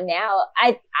going on now,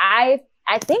 I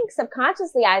think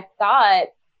subconsciously I thought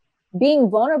being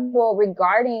vulnerable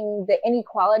regarding the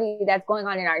inequality that's going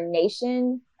on in our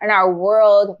nation and our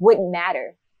world wouldn't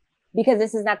matter because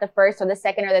this is not the first or the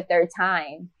second or the third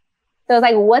time. So it's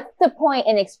like, what's the point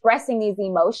in expressing these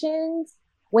emotions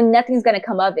when nothing's going to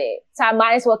come of it? So I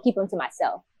might as well keep them to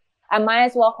myself. I might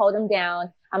as well hold them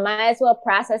down. I might as well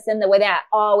process them the way that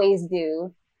I always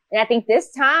do. And I think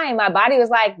this time my body was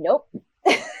like, nope,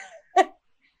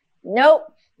 nope,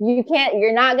 you can't,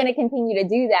 you're not going to continue to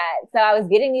do that. So I was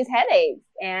getting these headaches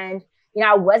and, you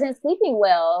know, I wasn't sleeping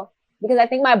well because I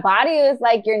think my body was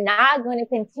like, you're not going to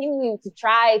continue to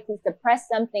try to suppress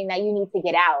something that you need to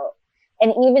get out.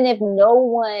 And even if no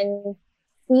one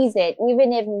sees it,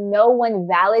 even if no one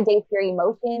validates your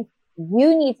emotions,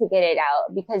 you need to get it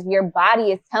out because your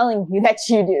body is telling you that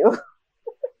you do.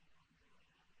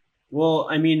 Well,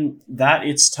 I mean, that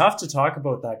it's tough to talk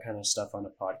about that kind of stuff on a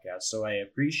podcast. So I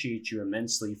appreciate you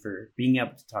immensely for being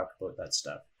able to talk about that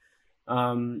stuff.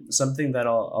 Something that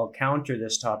I'll counter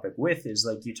this topic with is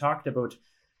like you talked about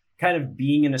kind of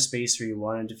being in a space where you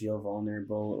wanted to feel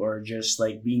vulnerable or just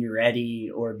like being ready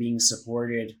or being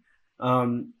supported.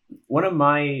 One of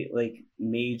my like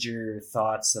major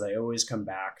thoughts that I always come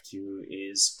back to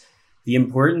is the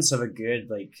importance of a good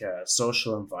like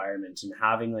social environment and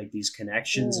having like these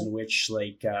connections in which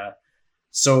like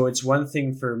So it's one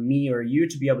thing for me or you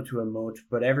to be able to emote,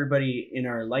 but everybody in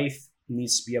our life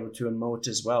needs to be able to emote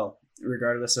as well,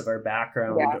 regardless of our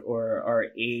background or our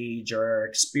age or our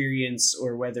experience,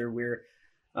 or whether we're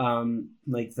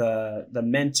like the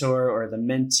mentor or the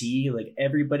mentee. Like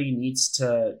everybody needs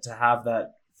to have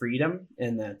that freedom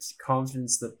and that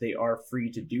confidence that they are free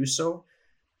to do so,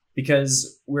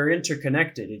 because we're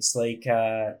interconnected. It's like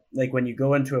when you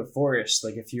go into a forest,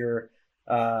 like if you're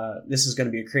this is going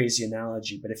to be a crazy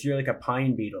analogy, but if you're like a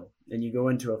pine beetle and you go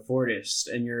into a forest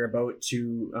and you're about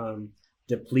to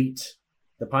deplete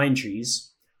the pine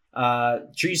trees,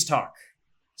 trees talk.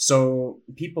 So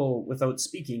people, without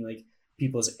speaking, like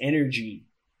people's energy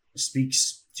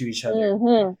speaks to each other.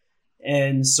 Mm-hmm.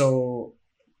 And so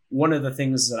one of the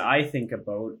things that I think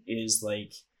about is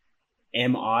like,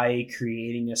 am I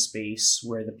creating a space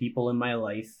where the people in my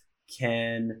life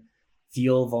can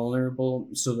feel vulnerable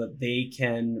so that they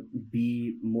can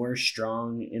be more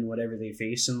strong in whatever they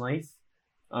face in life?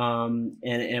 And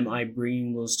am I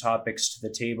bringing those topics to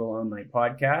the table on my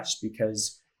podcast?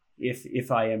 Because if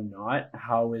I am not,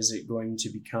 how is it going to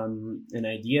become an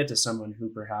idea to someone who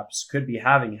perhaps could be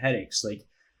having headaches? Like,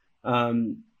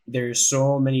 there's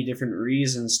so many different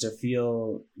reasons to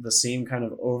feel the same kind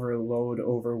of overload,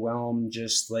 overwhelm,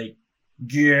 just like,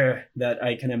 yeah, that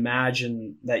I can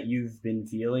imagine that you've been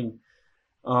feeling.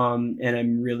 And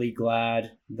I'm really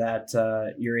glad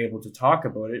that you're able to talk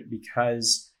about it,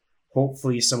 because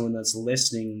hopefully someone that's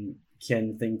listening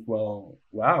can think, well,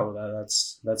 wow,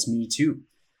 that's me too.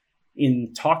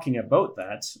 In talking about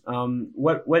that,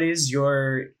 what is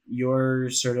your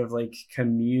sort of like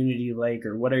community like,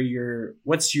 or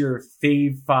what's your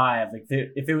fave five? Like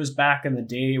if it was back in the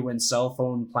day when cell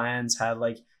phone plans had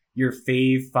like your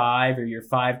fave five or your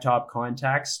five top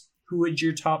contacts, who would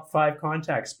your top five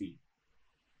contacts be?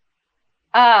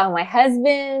 My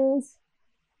husband,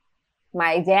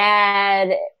 my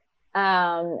dad,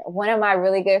 one of my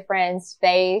really good friends,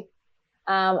 Faith,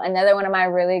 another one of my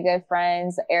really good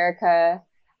friends, Erica,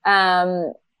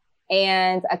 and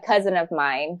a cousin of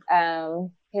mine.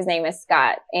 His name is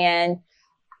Scott. And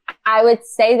I would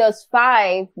say those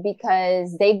five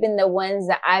because they've been the ones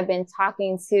that I've been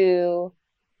talking to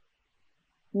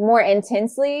more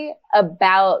intensely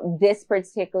about this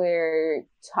particular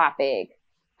topic.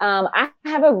 I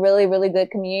have a really, really good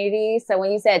community. So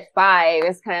when you said five,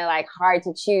 it's kind of like hard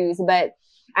to choose, but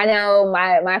I know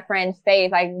my friend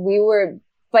Faith, like we were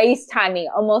FaceTiming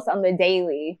almost on the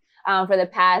daily, for the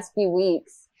past few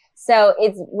weeks. So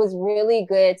it was really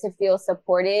good to feel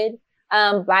supported,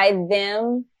 by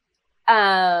them,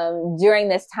 during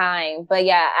this time. But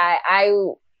yeah,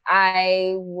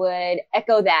 I would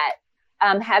echo that.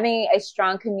 Having a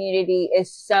strong community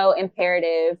is so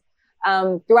imperative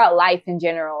throughout life in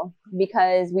general,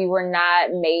 because we were not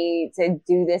made to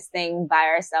do this thing by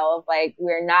ourselves. Like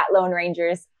we're not Lone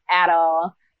Rangers at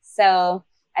all. So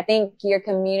I think your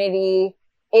community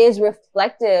is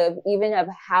reflective even of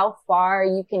how far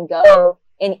you can go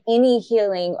in any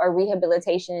healing or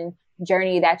rehabilitation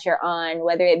journey that you're on,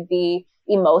 whether it be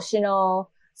emotional,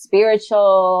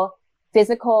 spiritual,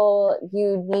 physical.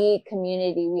 You need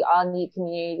community. We all need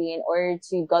community in order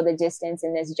to go the distance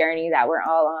in this journey that we're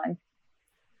all on.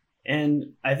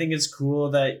 And I think it's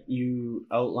cool that you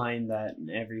outlined that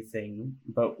and everything,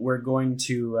 but we're going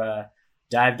to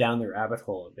dive down the rabbit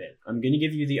hole a bit. I'm going to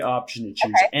give you the option to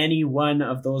choose any one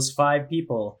of those five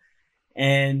people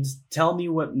and tell me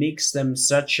what makes them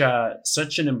such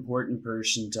an important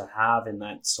person to have in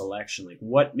that selection. Like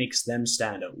what makes them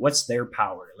stand out? What's their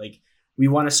power? Like we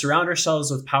want to surround ourselves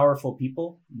with powerful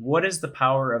people. What is the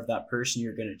power of that person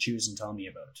you're going to choose and tell me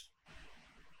about?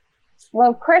 Well,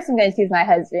 of course I'm going to choose my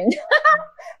husband.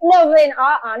 No, but in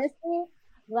all honesty,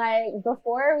 like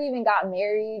before we even got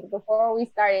married, before we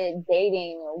started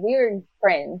dating, we were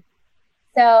friends.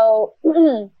 So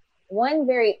one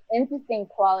very interesting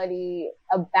quality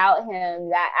about him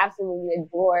that I absolutely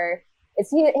adore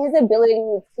is his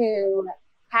ability to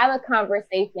have a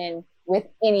conversation with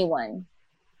anyone,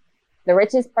 the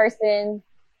richest person,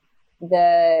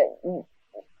 the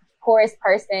poorest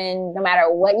person, no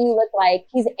matter what you look like,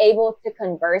 he's able to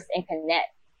converse and connect.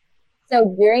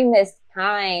 So during this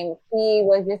time, he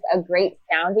was just a great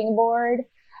sounding board,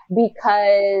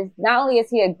 because not only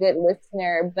is he a good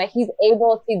listener, but he's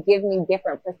able to give me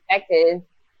different perspectives,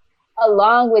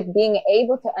 along with being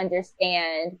able to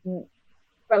understand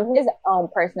from his own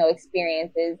personal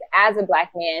experiences as a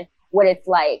Black man what it's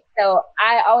like. So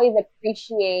I always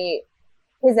appreciate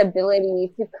his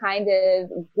ability to kind of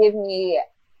give me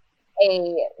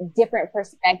a different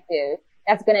perspective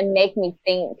that's going to make me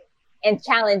think and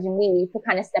challenge me to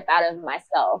kind of step out of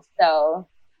myself. So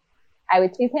I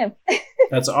would choose him.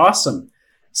 That's awesome.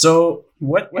 So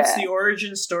what's Yeah. the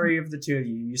origin story of the two of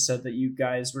you? You said that you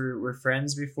guys were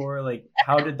friends before. Like,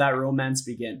 how did that romance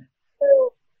begin?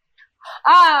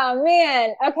 Oh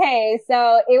man. Okay.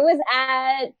 So it was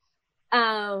at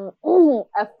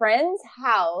a friend's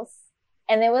house,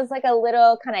 and it was like a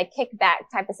little kind of kickback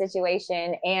type of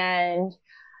situation, and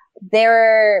they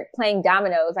were playing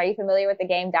dominoes. Are you familiar with the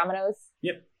game dominoes?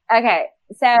 Yep. Okay.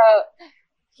 So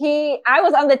I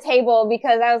was on the table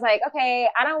because I was like, okay,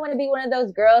 I don't want to be one of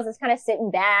those girls that's kind of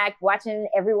sitting back watching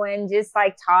everyone just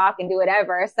like talk and do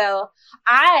whatever. So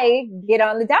I get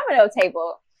on the domino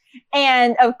table.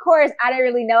 And of course, I didn't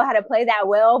really know how to play that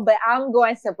well, but I'm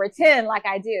going to pretend like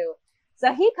I do.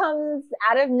 So he comes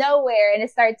out of nowhere and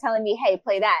it started telling me, hey,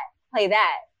 play that, play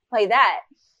that, play that.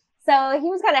 So he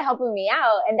was kind of helping me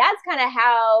out. And that's kind of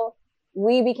how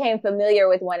we became familiar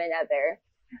with one another.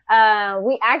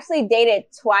 We actually dated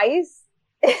twice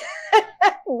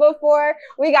before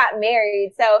we got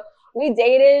married. So we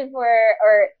dated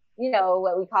or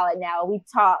what we call it now. We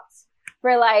talked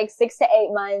for like 6 to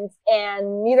 8 months,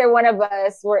 and neither one of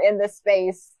us were in the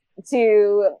space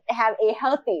to have a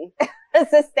healthy,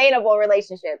 sustainable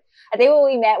relationship. I think when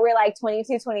we met, we were like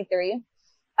 22, 23.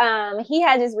 He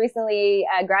had just recently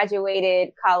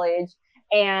graduated college,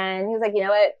 and he was like, you know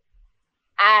what?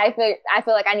 I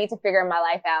feel like I need to figure my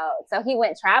life out. So he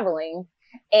went traveling,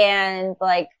 and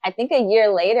like I think a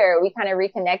year later we kind of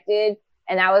reconnected,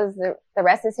 and that was the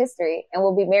rest is history. And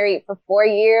we'll be married for 4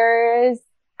 years,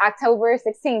 October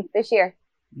 16th this year.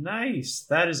 Nice.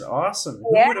 That is awesome.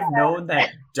 Who Yeah. would have known that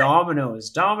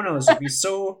dominoes would be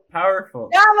so powerful?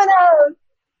 Dominoes,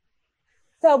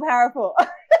 so powerful.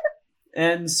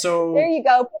 And so there you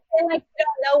go. Pretend like you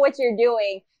don't know what you're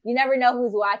doing. You never know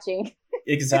who's watching.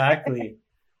 exactly.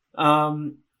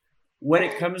 When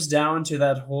it comes down to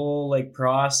that whole like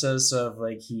process of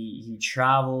like he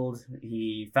traveled,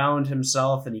 he found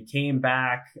himself, and he came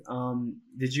back,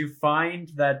 did you find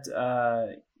that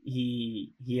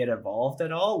he had evolved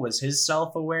at all? Was his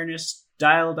self-awareness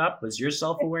dialed up? Was your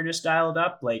self-awareness dialed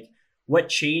up? Like, what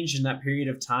changed in that period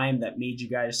of time that made you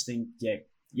guys think, yeah,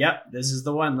 yep, this is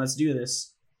the one, let's do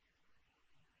this?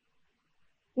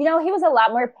 He was a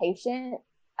lot more patient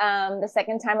the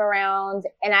second time around.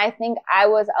 And I think I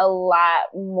was a lot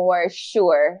more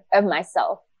sure of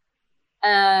myself.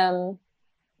 But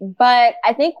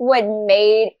I think what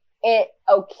made it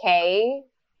okay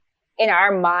in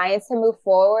our minds to move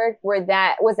forward was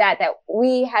that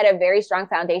we had a very strong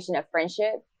foundation of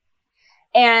friendship.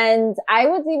 And I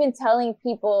was even telling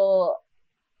people,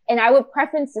 and I would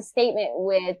preference the statement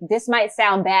with, this might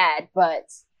sound bad, but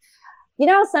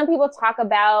some people talk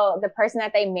about the person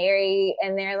that they marry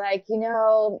and they're like,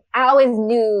 I always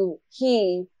knew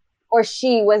he or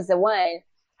she was the one.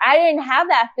 I didn't have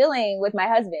that feeling with my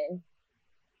husband.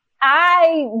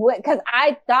 Cause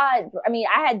I thought,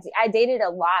 I dated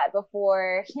a lot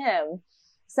before him.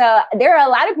 So there are a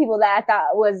lot of people that I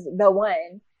thought was the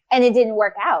one, and it didn't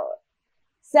work out.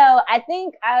 So I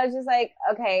think I was just like,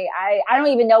 okay, I don't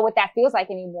even know what that feels like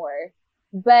anymore.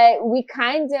 But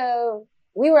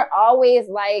we were always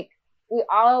like, we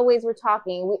always were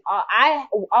talking. I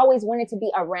always wanted to be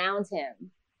around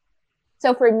him.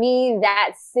 So for me,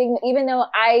 that signal, even though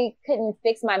I couldn't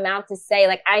fix my mouth to say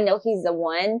like, I know he's the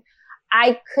one,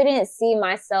 I couldn't see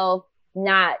myself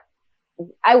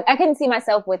I couldn't see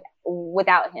myself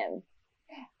without him.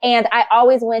 And I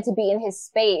always wanted to be in his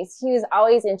space. He was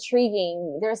always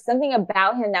intriguing. There's something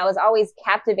about him that was always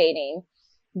captivating.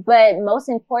 But most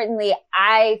importantly,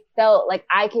 I felt like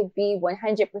I could be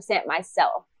 100%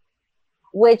 myself,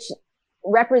 which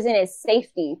represented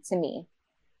safety to me.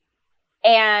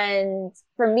 And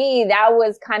for me, that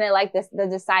was kind of like the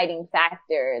deciding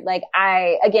factor. Like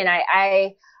I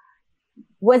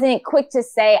wasn't quick to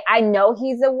say, I know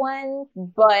he's the one,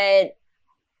 but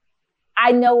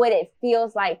I know what it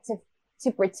feels like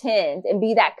to pretend and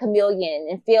be that chameleon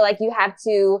and feel like you have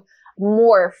to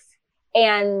morph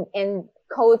and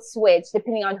code switch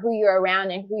depending on who you're around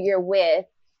and who you're with.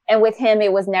 And with him,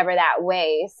 it was never that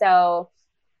way. So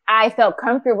I felt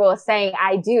comfortable saying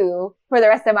I do for the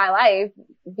rest of my life,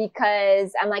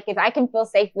 because I'm like, if I can feel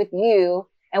safe with you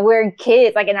and we're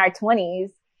kids, like in our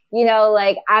 20s,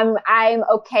 like I'm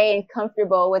okay and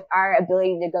comfortable with our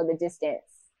ability to go the distance.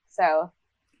 So.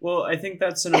 Well, I think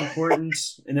that's an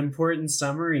important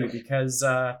summary, because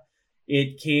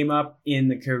it came up in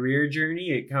the career journey.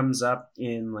 It comes up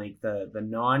in like the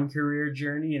non-career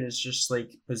journey. And it's just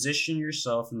like, position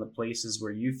yourself in the places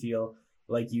where you feel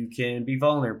like you can be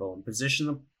vulnerable, and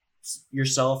position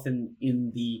yourself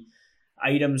in the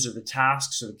items or the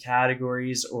tasks or the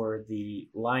categories or the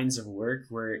lines of work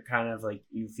where it kind of like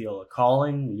you feel a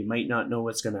calling. You might not know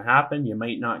what's going to happen. You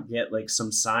might not get like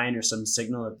some sign or some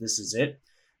signal that this is it,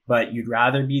 but you'd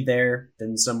rather be there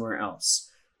than somewhere else.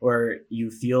 Or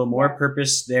you feel more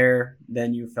purpose there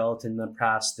than you felt in the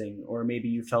past thing. Or maybe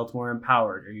you felt more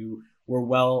empowered, or you were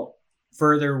well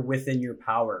further within your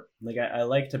power. Like I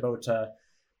liked about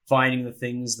finding the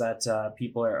things that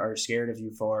people are scared of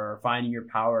you for, or finding your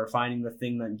power, or finding the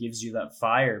thing that gives you that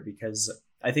fire. Because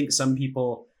I think some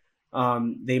people,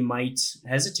 they might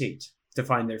hesitate to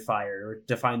find their fire or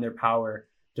to find their power,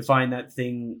 to find that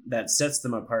thing that sets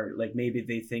them apart. Like maybe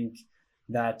they think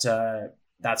that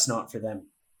that's not for them.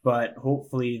 But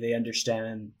hopefully they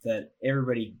understand that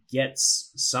everybody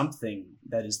gets something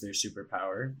that is their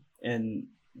superpower, and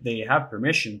they have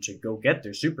permission to go get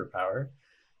their superpower.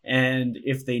 And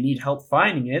if they need help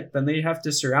finding it, then they have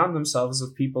to surround themselves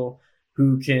with people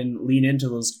who can lean into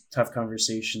those tough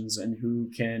conversations and who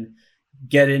can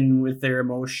get in with their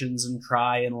emotions and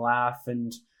cry and laugh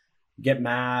and get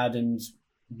mad and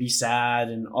be sad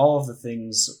and all of the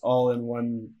things all in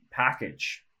one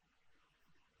package.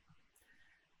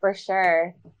 For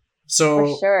sure. So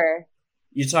for sure.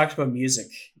 You talked about music,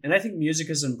 and I think music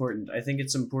is important. I think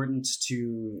it's important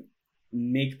to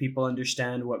make people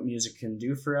understand what music can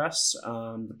do for us,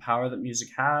 the power that music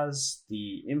has,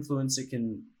 the influence it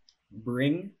can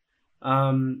bring.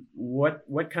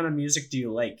 What kind of music do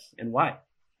you like, and why?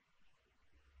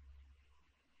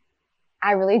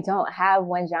 I really don't have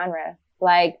one genre.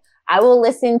 Like, I will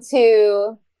listen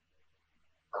to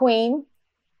Queen,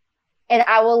 and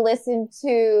I will listen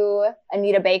to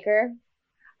Anita Baker.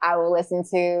 I will listen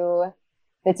to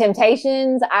The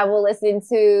Temptations. I will listen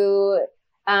to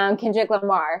Kendrick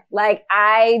Lamar. Like,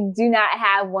 I do not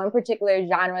have one particular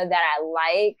genre that I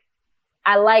like.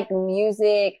 I like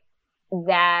music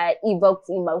that evokes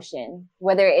emotion,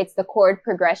 whether it's the chord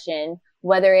progression,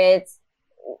 whether it's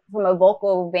from a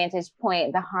vocal vantage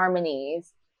point, the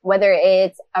harmonies, whether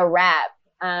it's a rap.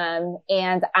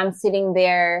 And I'm sitting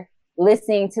there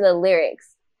listening to the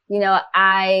lyrics. You know,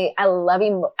 I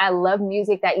love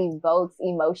music that evokes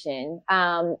emotion.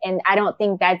 And I don't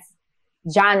think that's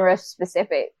genre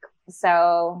specific.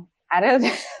 So I don't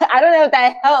know if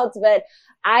that helps, but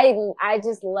I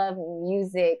just love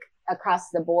music across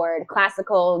the board,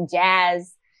 classical,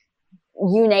 jazz,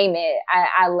 you name it.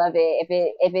 I love it.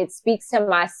 If it speaks to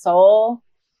my soul,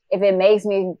 if it makes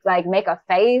me like make a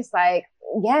face, like,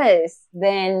 yes,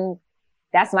 then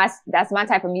that's my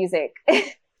type of music.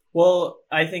 Well,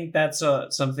 I think that's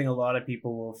something a lot of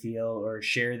people will feel or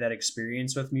share that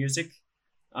experience with music.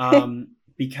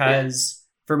 Because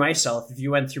for myself, if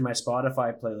you went through my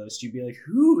Spotify playlist, you'd be like,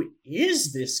 who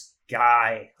is this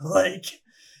guy? Like,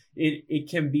 it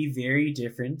can be very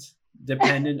different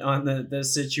dependent on the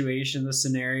situation, the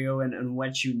scenario, and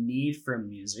what you need from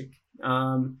music.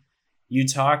 You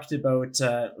talked about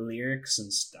lyrics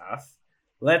and stuff.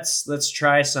 Let's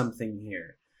try something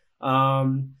here.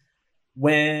 Can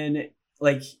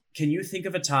you think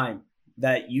of a time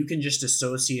that you can just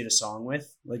associate a song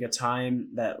with, like a time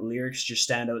that lyrics just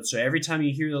stand out? So every time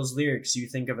you hear those lyrics, you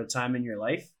think of a time in your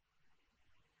life?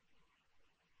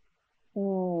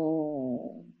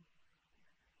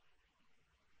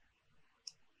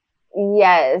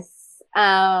 Yes.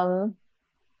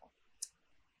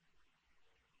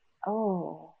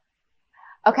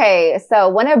 Okay. So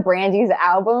one of Brandy's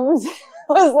albums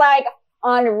was like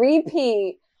on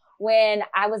repeat when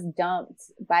I was dumped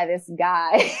by this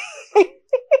guy.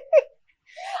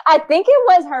 I think it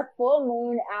was her Full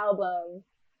Moon album,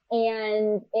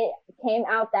 and it came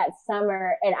out that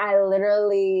summer, and I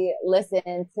literally listened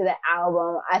to the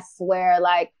album, I swear,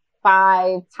 like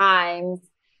 5 times,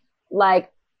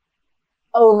 like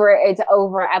over it's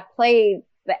over. I played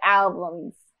the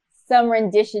album, some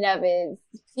rendition of it,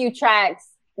 few tracks,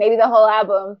 maybe the whole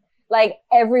album, like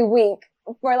every week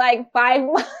for like 5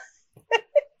 months.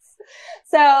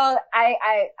 So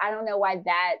I don't know why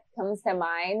that comes to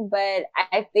mind, but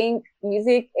I think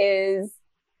music is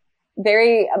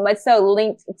very much so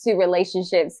linked to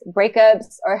relationships,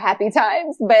 breakups or happy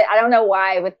times. But I don't know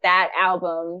why with that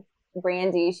album,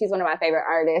 Brandy, she's one of my favorite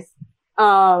artists.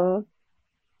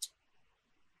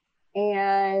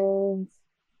 And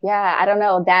yeah, I don't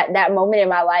know, that moment in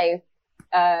my life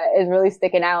is really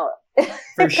sticking out.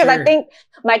 For Because sure. I think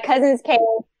my cousins came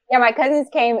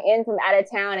in from out of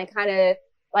town and kind of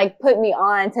like put me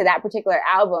on to that particular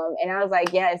album. And I was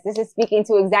like, yes, this is speaking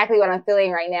to exactly what I'm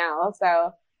feeling right now.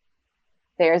 So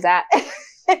there's that.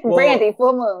 Well, Brandy,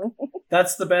 Full Moon.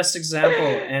 That's the best example.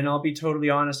 And I'll be totally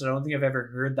honest, I don't think I've ever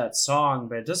heard that song,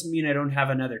 but it doesn't mean I don't have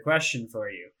another question for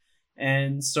you.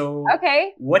 And so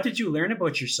Okay. what did you learn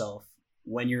about yourself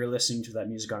when you were listening to that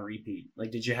music on repeat?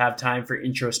 Like, did you have time for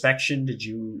introspection? Did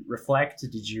you reflect?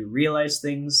 Did you realize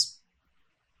things?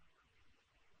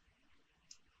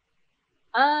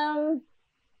 Um,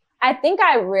 I think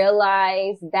I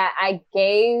realized that I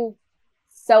gave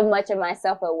so much of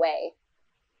myself away,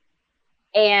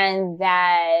 and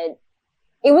that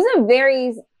it was a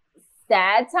very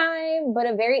sad time, but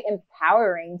a very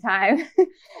empowering time.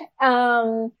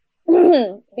 um,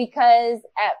 because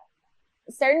at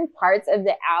certain parts of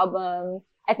the album,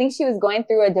 I think she was going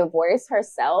through a divorce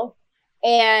herself.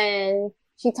 And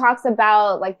she talks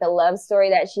about like the love story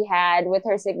that she had with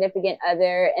her significant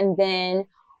other, and then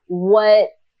what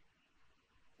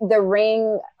the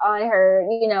ring on her,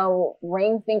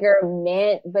 ring finger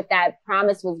meant, but that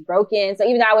promise was broken. So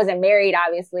even though I wasn't married,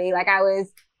 obviously, like I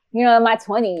was, in my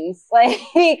 20s, like,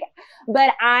 but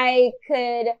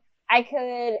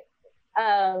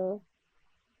um,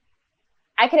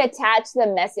 I could attach the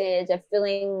message of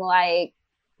feeling like,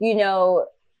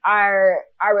 our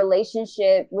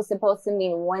relationship was supposed to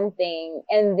mean one thing,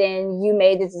 and then you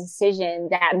made this decision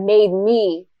that made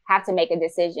me have to make a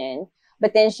decision.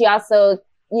 But then she also,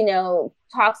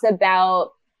 talks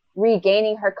about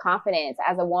regaining her confidence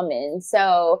as a woman.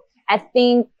 So I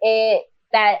think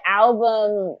that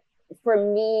album for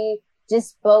me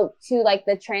just spoke to like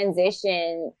the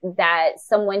transition that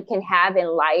someone can have in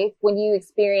life when you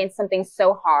experience something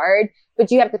so hard,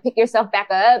 but you have to pick yourself back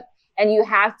up and you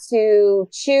have to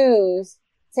choose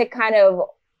to kind of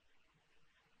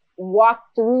walk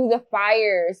through the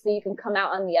fire so you can come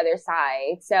out on the other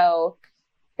side. So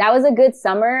that was a good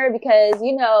summer because,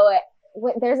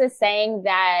 there's a saying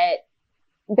that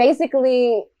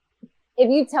basically if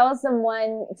you tell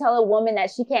a woman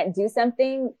that she can't do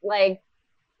something, like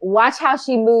watch how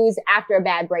she moves after a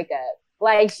bad breakup.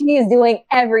 Like she is doing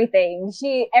everything.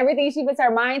 Everything she puts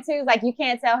her mind to, like you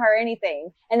can't tell her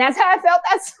anything. And that's how I felt.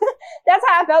 That's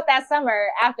how I felt that summer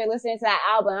after listening to that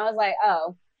album. I was like,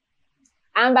 oh,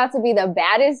 I'm about to be the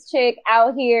baddest chick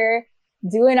out here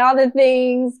doing all the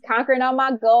things, conquering all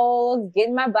my goals,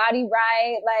 getting my body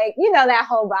right. Like, that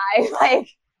whole vibe. Like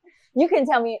you can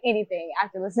tell me anything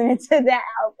after listening to that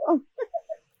album.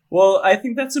 Well, I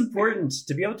think that's important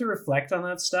to be able to reflect on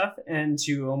that stuff and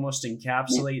to almost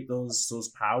encapsulate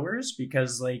those powers,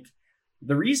 because like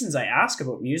the reasons I ask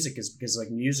about music is because like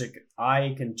music,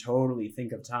 I can totally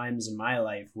think of times in my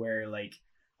life where like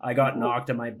I got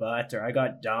knocked on my butt or I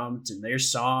got dumped and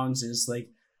there's songs and it's like,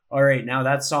 all right, now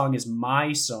that song is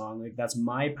my song. Like that's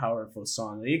my powerful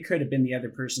song. Like, it could have been the other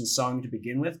person's song to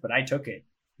begin with, but I took it.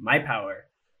 My power.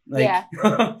 Like,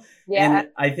 yeah. And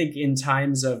I think in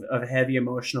times of heavy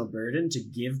emotional burden, to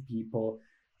give people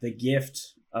the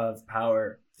gift of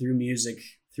power through music,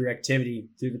 through activity,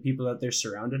 through the people that they're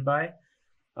surrounded by,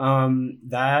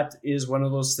 that is one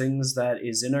of those things that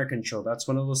is in our control. That's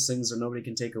one of those things that nobody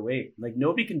can take away. Like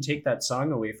nobody can take that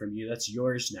song away from you. That's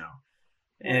yours now.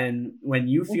 And when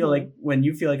you feel like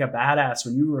a badass,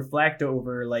 when you reflect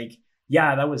over like,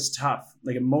 yeah, that was tough.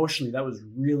 Like emotionally, that was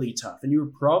really tough. And you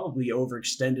were probably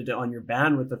overextended on your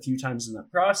bandwidth a few times in that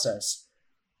process,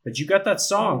 but you got that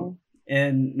song.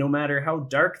 And no matter how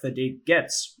dark the day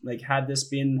gets, like had this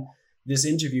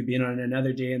interview been on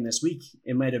another day in this week,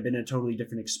 it might have been a totally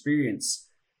different experience.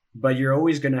 But you're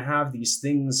always going to have these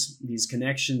things, these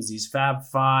connections, these Fab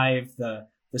Five, the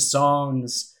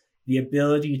songs, the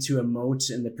ability to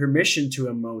emote and the permission to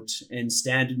emote and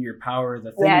stand in your power,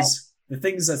 the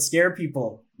things that scare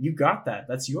people. You got that.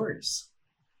 That's yours.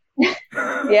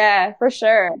 Yeah, for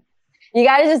sure. You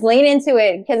got to just lean into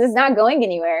it because it's not going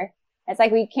anywhere. It's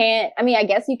like I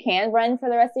guess you can run for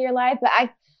the rest of your life, but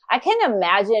I can't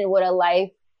imagine what a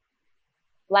life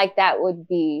like that would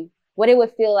be, what it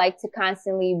would feel like to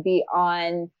constantly be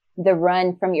on the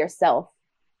run from yourself.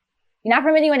 Not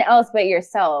from anyone else, but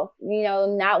yourself,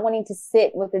 not wanting to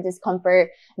sit with the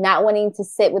discomfort, not wanting to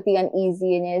sit with the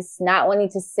uneasiness, not wanting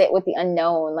to sit with the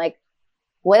unknown. Like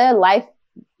what a life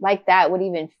like that would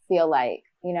even feel like,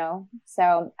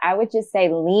 So I would just say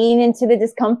lean into the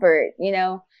discomfort,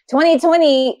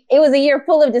 2020, it was a year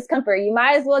full of discomfort. You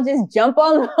might as well just jump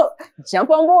on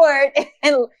board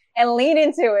and lean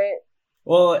into it.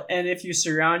 Well, and if you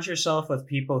surround yourself with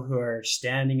people who are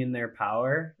standing in their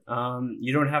power,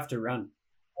 you don't have to run.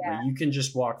 Yeah. You can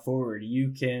just walk forward.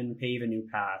 You can pave a new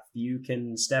path. You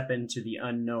can step into the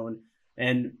unknown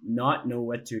and not know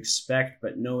what to expect,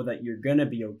 but know that you're going to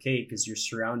be okay because you're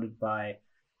surrounded by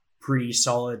pretty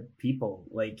solid people.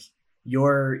 Like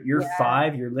your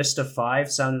list of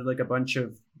 5 sounded like a bunch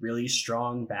of really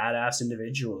strong, badass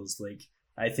individuals. Like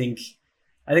I think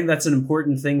that's an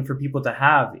important thing for people to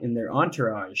have in their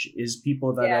entourage, is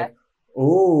people that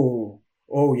Oh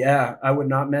yeah, I would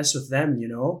not mess with them, you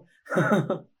know?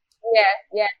 Yeah,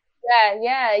 yeah,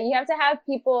 yeah. You have to have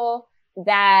people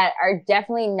that are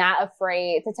definitely not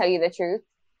afraid to tell you the truth,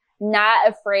 not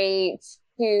afraid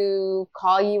to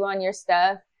call you on your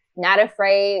stuff, not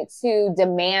afraid to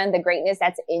demand the greatness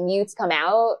that's in you to come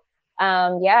out.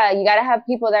 Yeah, you got to have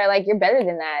people that are like, you're better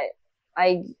than that.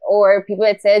 Like, or people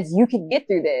that says you can get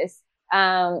through this.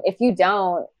 If you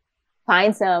don't,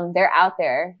 find some, they're out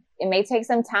there. It may take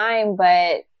some time,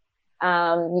 but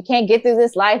you can't get through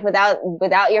this life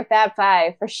without your Fab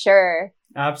Five for sure.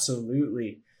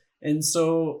 Absolutely. And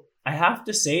so I have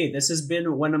to say, this has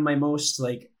been one of my most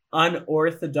like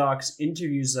unorthodox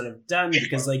interviews that I've done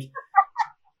because like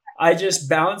I just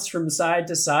bounce from side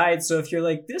to side. So if you're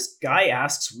like, this guy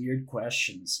asks weird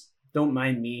questions, don't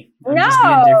mind me. I'm just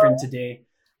being different No, today.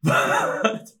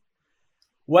 But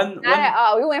one not at one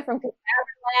all. We went from cadaver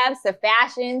labs to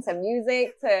fashion to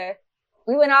music to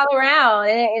we went all around,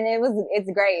 and it's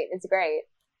great. It's great.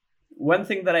 one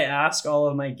thing that I ask all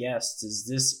of my guests is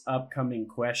this upcoming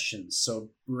question.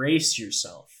 So brace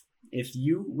yourself. If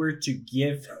you were to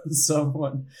give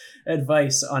someone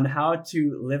advice on how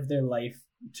to live their life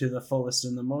to the fullest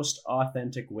in the most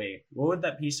authentic way, what would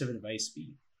that piece of advice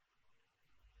be?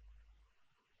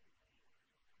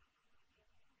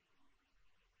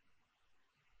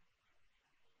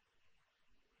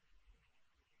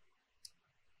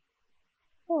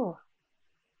 Whew.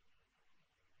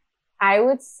 I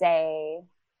would say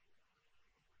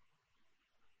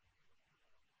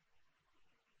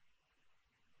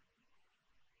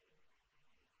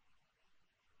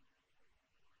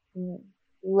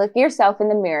look yourself in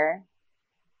the mirror,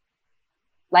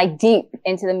 like deep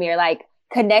into the mirror, like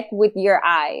connect with your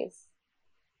eyes,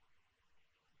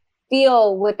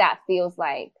 feel what that feels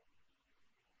like.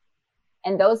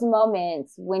 And those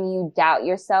moments when you doubt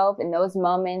yourself and those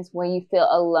moments when you feel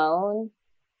alone,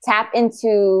 tap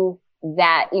into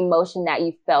that emotion that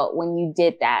you felt when you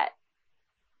did that.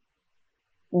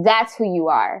 That's who you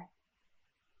are.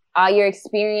 All your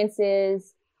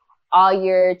experiences, all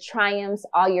your triumphs,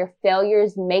 all your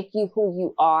failures make you who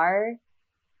you are.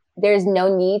 There's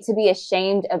no need to be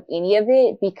ashamed of any of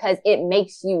it because it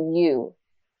makes you you.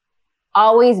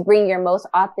 Always bring your most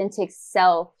authentic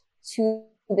self to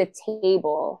the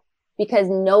table because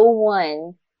no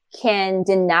one can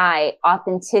deny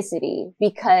authenticity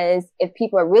because if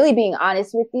people are really being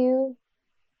honest with you,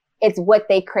 it's what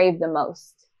they crave the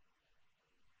most.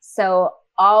 So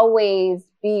always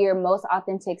be your most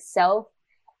authentic self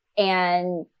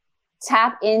and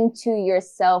tap into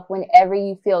yourself whenever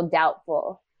you feel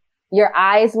doubtful. Your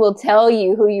eyes will tell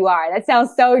you who you are. That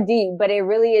sounds so deep, but it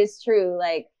really is true.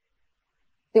 Like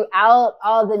throughout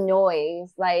all the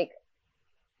noise, like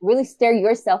really stare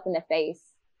yourself in the face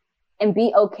and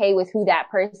be okay with who that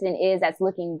person is that's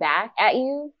looking back at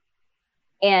you.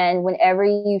 And whenever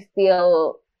you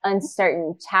feel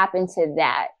uncertain, tap into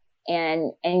that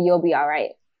and you'll be all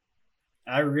right.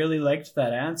 I really liked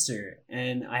that answer.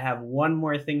 And I have one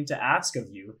more thing to ask of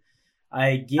you.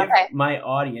 I give Okay. my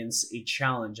audience a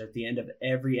challenge at the end of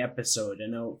every episode.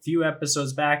 And a few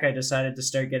episodes back, I decided to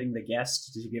start getting the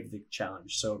guests to give the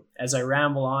challenge. So as I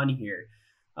ramble on here,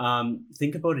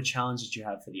 think about a challenge that you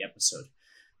have for the episode.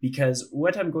 Because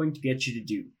what I'm going to get you to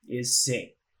do is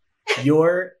say,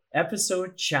 your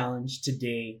episode challenge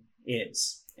today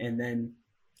is, and then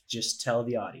just tell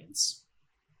the audience.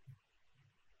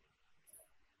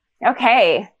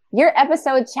 Okay. Your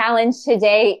episode challenge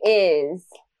today is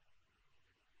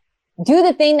do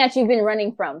the thing that you've been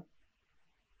running from.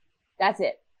 That's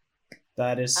it.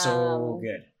 That is so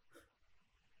good.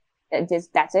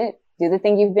 That's it. Do the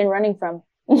thing you've been running from.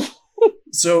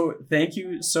 So thank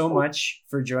you so much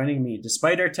for joining me.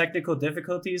 Despite our technical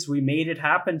difficulties, we made it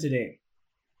happen today.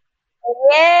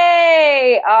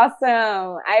 Yay!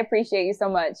 Awesome. I appreciate you so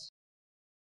much.